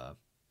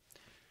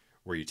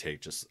where you take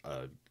just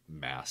a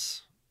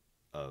mass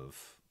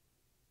of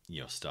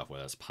stuff,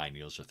 whether that's pine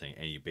needles or thing,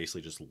 and you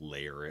basically just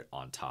layer it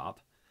on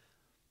top,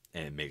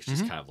 and it makes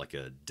just kind of like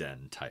a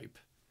den type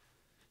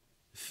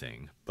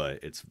thing,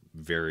 but it's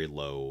very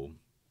low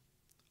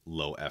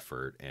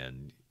effort,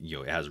 and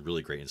it has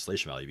really great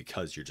installation value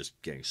because you're just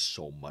getting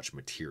so much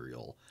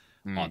material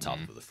on top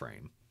of the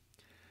frame.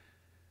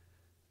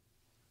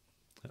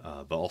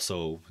 But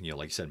also,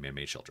 like you said,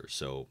 man-made shelters.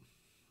 So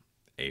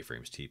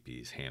A-frames,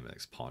 teepees,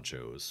 hammocks,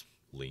 ponchos,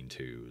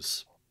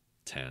 lean-tos,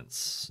 tents,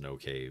 snow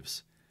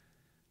caves,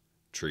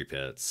 tree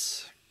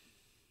pits,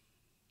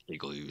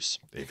 Igloos.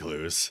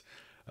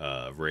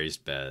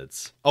 raised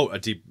beds. Oh,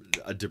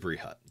 a debris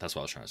hut. That's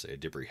what I was trying to say. A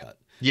debris hut.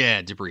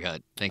 Yeah, debris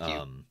hut. Thank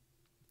you.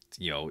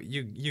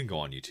 you can go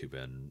on YouTube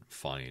and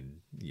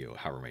find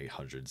however many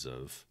hundreds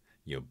of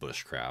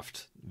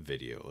bushcraft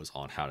videos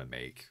on how to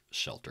make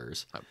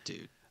shelters. Oh,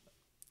 dude.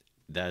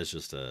 That is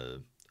just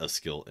a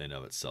skill in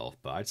of itself.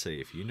 But I'd say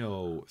if you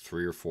know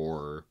 3 or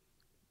 4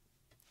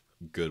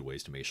 good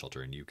ways to make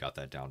shelter and you got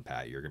that down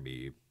pat, you're gonna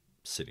be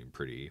sitting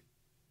pretty.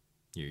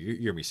 You're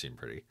gonna be sitting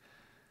pretty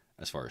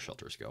as far as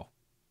shelters go.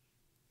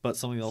 But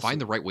something else. Find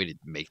the right way to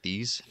make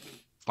these.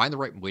 Find the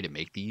right way to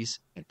make these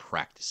and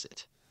practice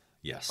it. Like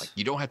Yes.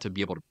 you don't have to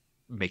be able to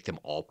make them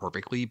all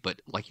perfectly, but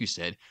like you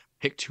said,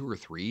 pick 2 or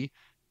 3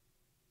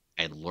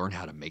 and learn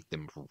how to make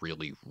them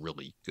really,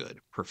 really good.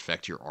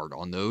 Perfect your art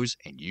on those,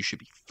 and you should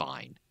be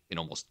fine in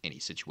almost any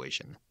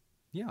situation.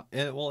 Yeah.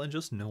 And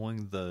just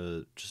knowing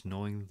the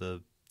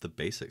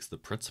basics, the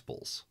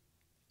principles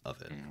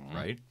of it, Hmm.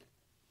 right?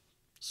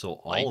 So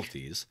all of Like,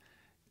 these,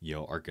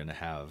 are gonna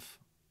have,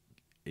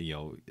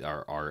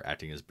 are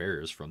acting as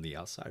barriers from the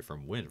outside,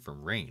 from wind,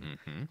 from rain.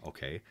 hmm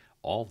Okay,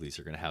 all of these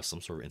are gonna have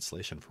some sort of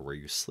insulation for where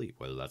you sleep,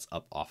 whether that's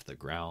up off the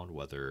ground,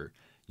 whether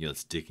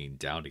it's digging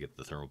down to get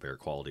the thermal barrier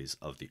qualities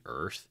of the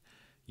earth.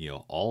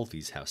 All of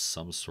these have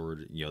some sort.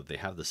 They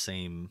have the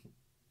same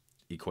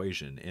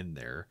equation in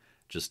there,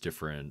 just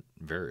different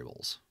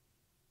variables.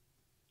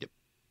 yep.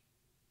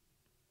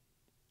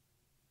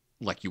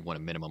 Like you want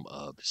a minimum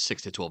of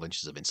 6 to 12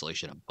 inches of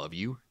insulation above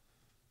you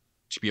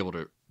to be able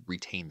to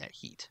retain that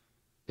heat,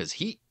 because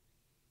heat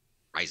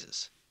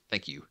rises.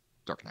 Thank you,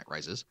 Dark Knight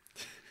Rises.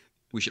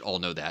 We should all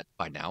know that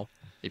by now,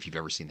 if you've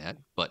ever seen that.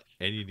 But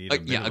And you need a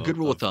yeah, a minimum good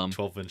rule of of thumb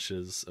 12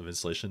 inches of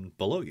insulation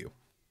below you,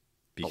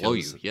 below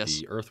because you. Yes.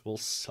 the earth will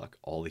suck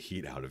all the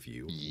heat out of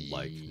you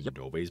like Yep.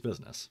 nobody's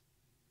business.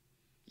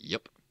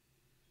 Yep.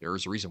 There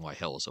is a reason why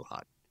hell is so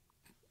hot.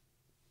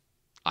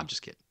 I'm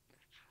just kidding.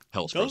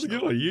 Hell's That was a frozen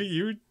good one.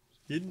 You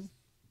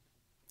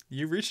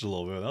you reached a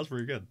little bit. That was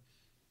pretty good.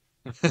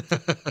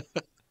 over.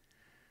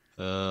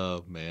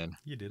 Oh man.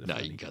 You did it No, you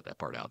can funny. cut that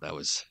part out. That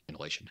was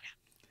inhalation.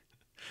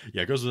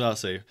 Yeah, it goes without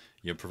say,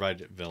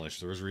 provide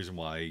ventilation. There's a reason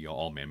why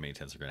all man-made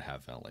tents are going to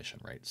have ventilation,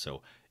 right?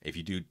 So if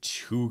you do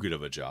too good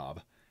of a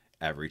job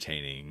at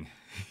retaining,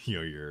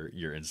 your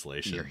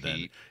insulation, Your then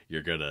heat.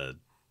 you're gonna,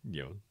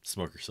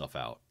 smoke yourself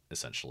out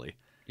essentially.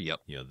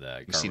 Yep. That We've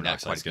carbon seen that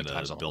dioxide quite is a few gonna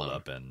times on build Alone.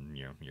 up, and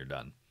you're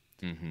done.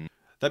 Hmm.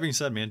 That being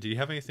said, man, do you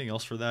have anything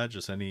else for that?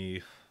 Just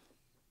any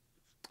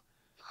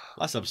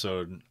last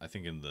episode? I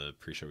think in the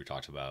pre-show we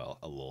talked about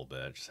a little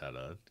bit. Just had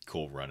a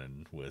cool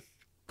run-in with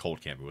cold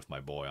camping with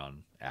my boy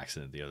on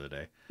accident the other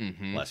day,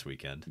 Hmm. last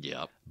weekend.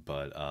 Yep.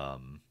 But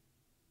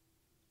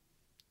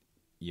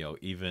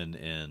even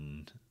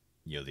in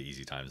the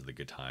easy times, the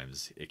good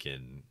times, it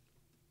can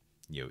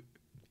you know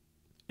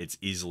it's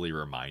easily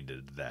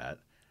reminded that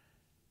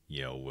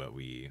what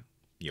we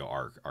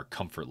our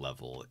comfort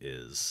level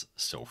is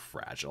so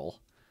fragile.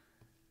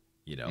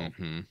 You know,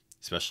 Hmm.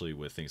 especially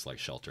with things like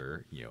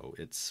shelter.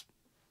 It's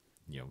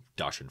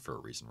doctrine for a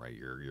reason, right?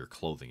 Your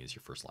clothing is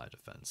your first line of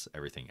defense.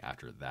 Everything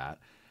after that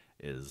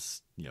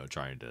is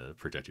trying to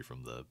protect you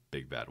from the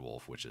big bad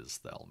wolf, which is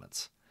the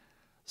elements.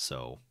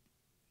 So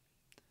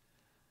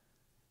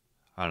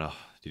I don't know.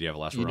 Did you have a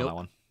last You word on know, that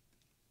one?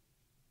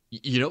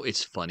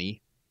 it's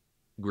funny.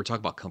 We were talking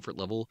about comfort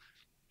level.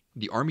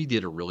 The Army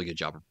did a really good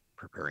job of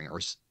preparing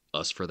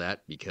us for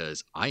that,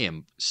 because I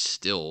am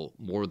still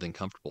more than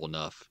comfortable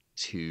enough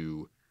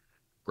to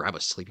grab a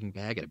sleeping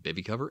bag and a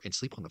bivy cover and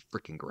sleep on the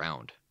freaking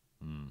ground.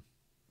 Mm.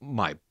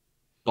 My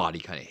body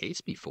kind of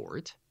hates me for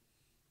it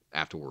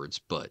afterwards,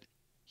 but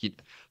he,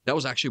 that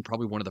was actually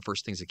probably one of the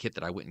first things, a kit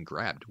that I went and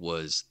grabbed,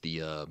 was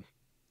the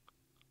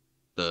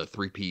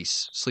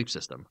 3-piece sleep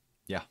system,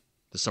 Yeah,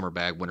 the summer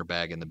bag, winter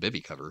bag, and the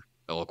bivy cover.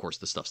 Oh, of course,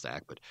 the stuff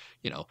stack, but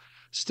you know,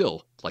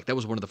 still, like, that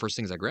was one of the first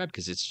things I grabbed,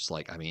 because it's just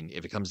like, I mean,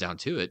 if it comes down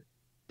to it,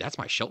 that's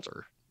my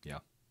shelter. yeah.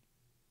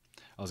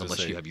 I was gonna Unless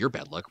you say, have your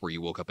bad luck where you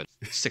woke up at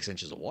 6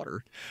 inches of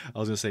water.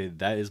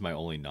 that is my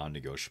only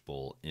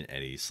non-negotiable in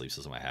any sleep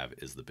system I have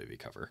is the bivy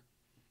cover.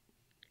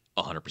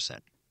 100%.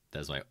 That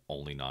is my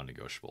only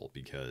non-negotiable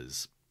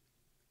because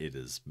it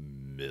is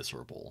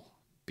miserable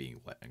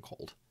being wet and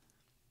cold.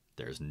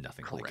 There's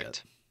nothing like it.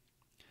 Correct.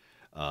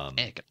 And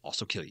it can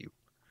also kill you.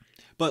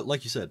 But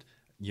like you said,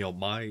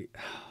 my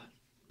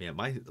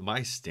man,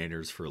 my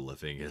standards for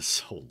living is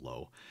so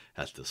low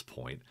at this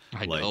point.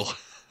 I Like, know.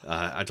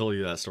 I told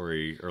you that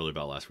story early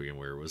about last weekend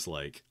where it was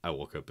like I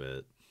woke up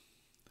at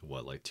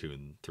what, like 2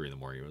 and 3 in the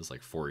morning. It was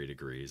like 40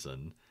 degrees,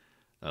 and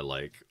I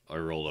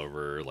rolled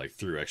over, like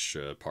threw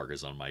extra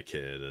parkas on my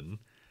kid, and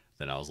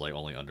then I was like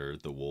only under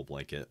the wool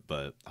blanket.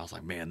 But I was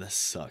like, man, this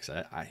sucks.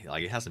 I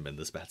like, it hasn't been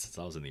this bad since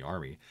I was in the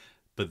Army.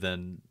 But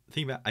then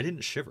think about, I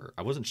didn't shiver.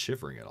 I wasn't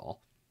shivering at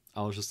all.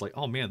 I was just like,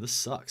 oh man, this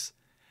sucks.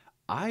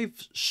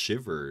 I've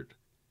shivered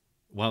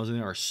when I was in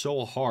there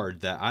so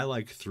hard that I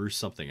like threw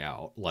something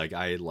out. Like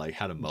I like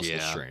had a muscle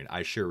Yeah. strain.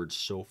 I shivered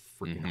so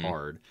freaking Hmm.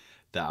 hard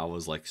that I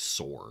was like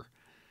sore.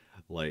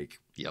 Like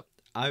Yep.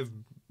 I've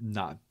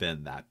not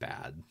been that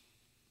bad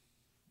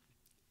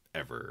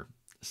ever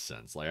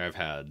since. Like I've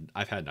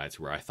had nights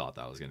where I thought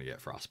that I was gonna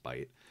get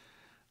frostbite.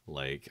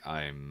 Like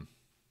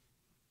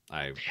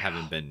I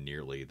haven't been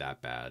nearly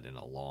that bad in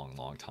a long,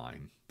 long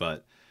time.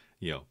 But,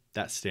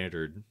 that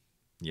standard,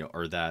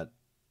 or that,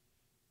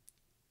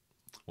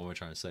 what am I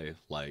trying to say?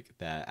 Like,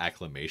 that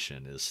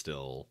acclimation is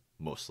still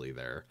mostly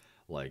there.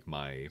 Like,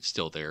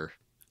 Still there.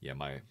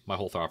 my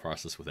whole thought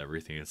process with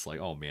everything, it's like,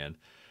 oh man,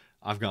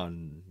 I've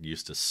gotten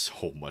used to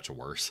so much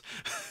worse.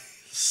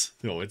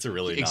 So it's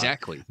really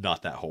Exactly.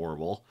 not that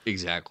horrible. I'll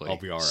Exactly.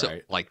 be all So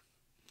right. like,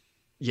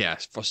 yeah.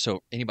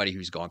 So anybody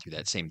who's gone through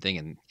that same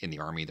thing in the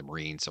Army, the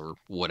Marines, or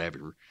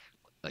whatever,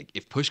 like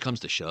if push comes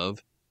to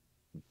shove,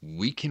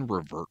 we can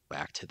revert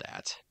back to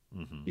that.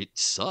 Hmm. It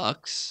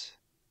sucks.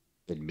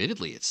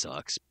 Admittedly, it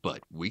sucks,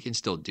 but we can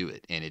still do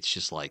it. And it's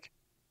just like,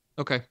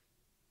 okay,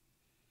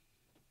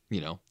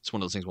 it's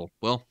one of those things.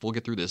 Well, we'll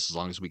get through this as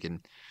long as we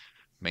can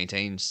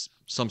maintain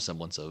some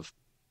semblance of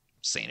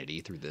sanity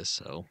through this.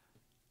 So,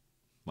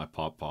 My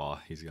pawpaw,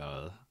 he's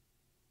got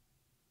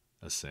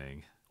a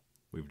saying: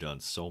 "We've done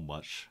so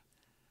much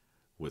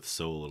with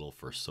so little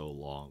for so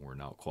long. We're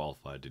not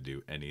qualified to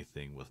do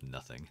anything with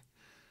nothing."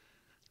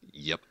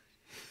 yep,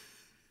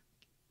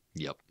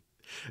 yep.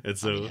 And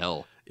I mean, so,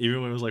 hell,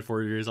 even when it was like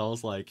 4 years, I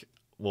was like,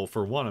 well,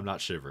 for one, I'm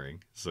not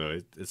shivering, so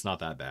it's not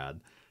that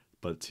bad.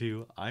 But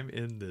two, I'm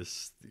in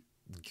this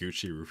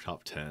Gucci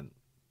rooftop tent,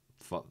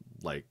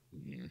 like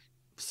mm,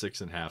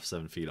 6.5,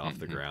 7 feet off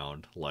the mhm.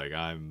 ground. Like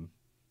I'm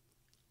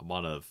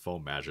on a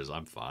foam mattress.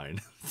 I'm fine.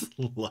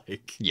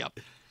 Like, Yep.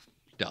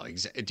 No,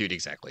 dude,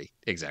 exactly,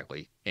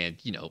 exactly. And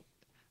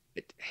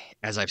it,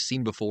 as I've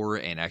seen before,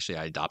 and actually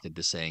I adopted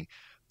this saying,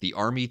 the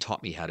Army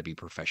taught me how to be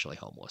professionally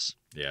homeless.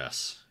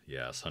 yes,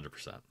 yes,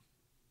 100%.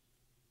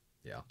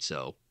 Yeah.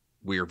 So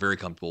we are very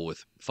comfortable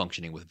with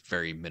functioning with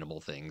very minimal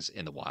things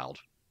in the wild.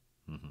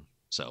 Hmm.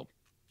 So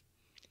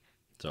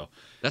So,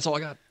 that's all I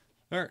got.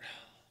 all right.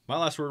 My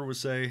last word would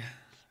say,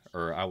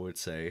 or I would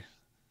say,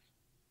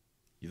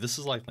 this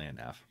is like land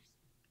nav.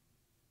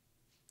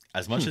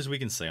 As much Hmm, as we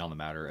can say on the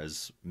matter,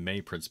 as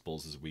many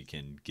principles as we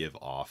can give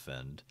off,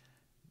 and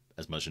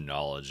as much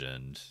knowledge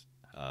and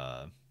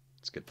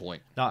that's a good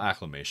point. not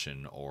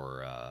acclamation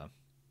or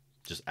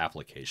just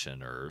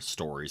application or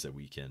stories that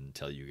we can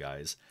tell you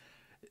guys,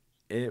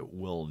 it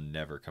will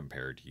never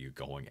compare to you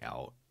going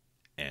out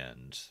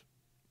and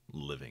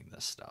living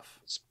this stuff.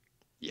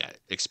 Yeah,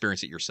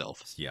 experience it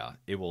yourself. Yeah,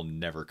 it will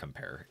never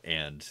compare.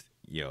 And,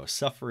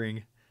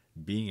 suffering,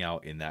 being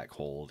out in that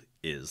cold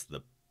is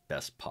the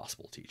best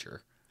possible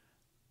teacher.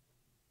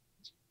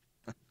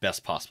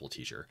 Best possible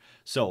teacher.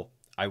 So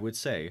I would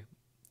say,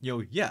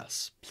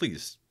 yes,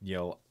 please,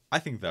 I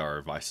think that our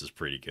advice is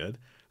pretty good.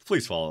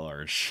 Please follow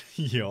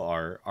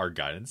our, our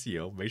guidance.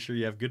 Make sure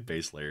you have good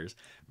base layers.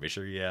 Make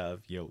sure you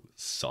have,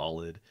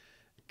 solid,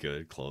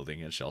 good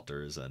clothing and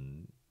shelters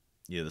and,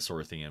 the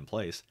sort of thing in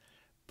place.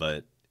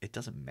 But it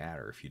doesn't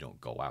matter if you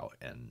don't go out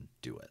and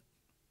do it.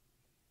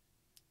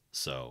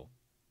 So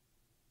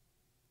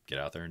get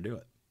out there and do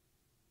it.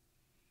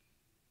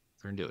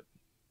 We're gonna do it.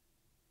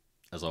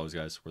 As always,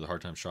 guys, we're the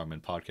Hard Time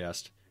Strongman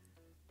podcast,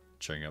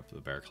 cheering up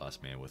the Bear Class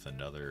Man with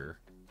another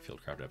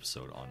Fieldcraft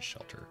episode on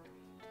shelter.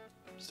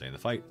 Stay in the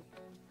fight.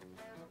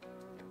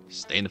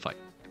 Stay in the fight.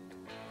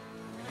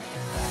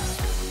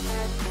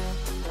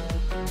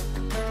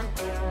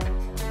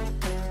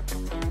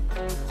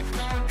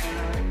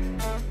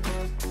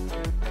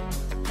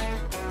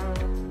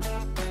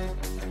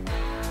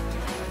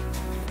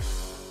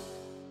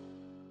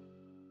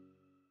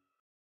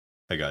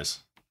 Hey guys,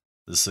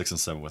 this is 6 and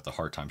 7 with the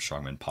Hard Time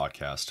Strongman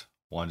podcast.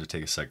 Wanted to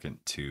take a second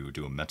to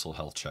do a mental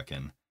health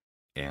check-in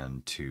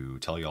and to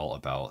tell you all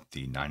about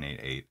the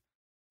 988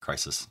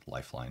 Crisis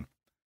Lifeline.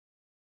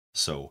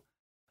 So,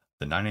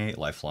 the 988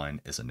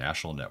 Lifeline is a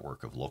national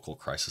network of local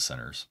crisis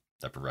centers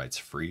that provides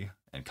free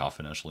and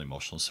confidential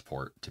emotional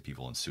support to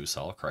people in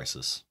suicidal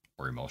crisis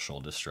or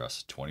emotional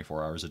distress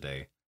 24 hours a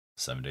day,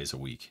 7 days a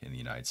week in the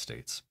United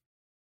States.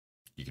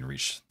 You can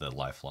reach the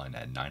Lifeline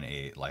at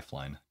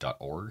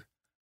 988lifeline.org,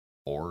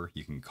 or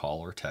you can call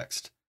or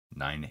text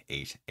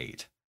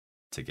 988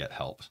 to get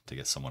help, to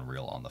get someone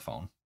real on the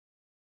phone.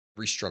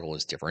 Every struggle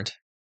is different.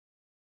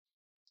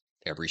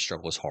 Every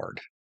struggle is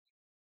hard,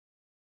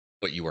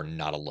 but you are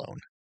not alone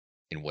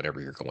in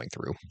whatever you're going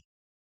through.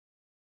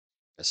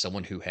 As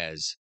someone who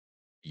has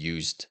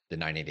used the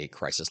 988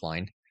 crisis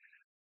line,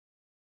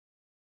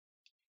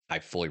 I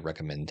fully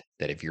recommend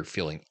that if you're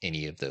feeling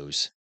any of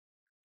those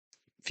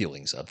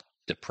feelings of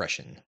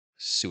depression,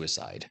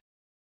 suicide,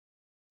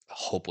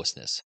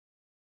 hopelessness,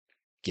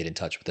 get in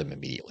touch with them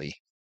immediately.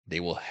 They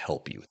will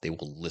help you. They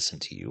will listen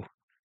to you.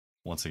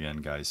 Once again,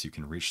 guys, you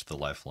can reach the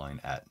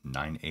Lifeline at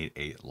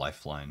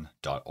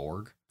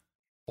 988lifeline.org,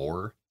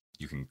 or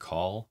you can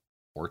call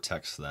or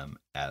text them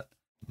at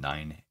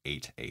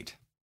 988.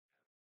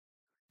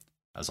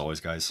 As always,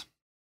 guys,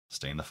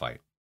 stay in the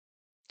fight.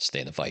 Stay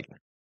in the fight.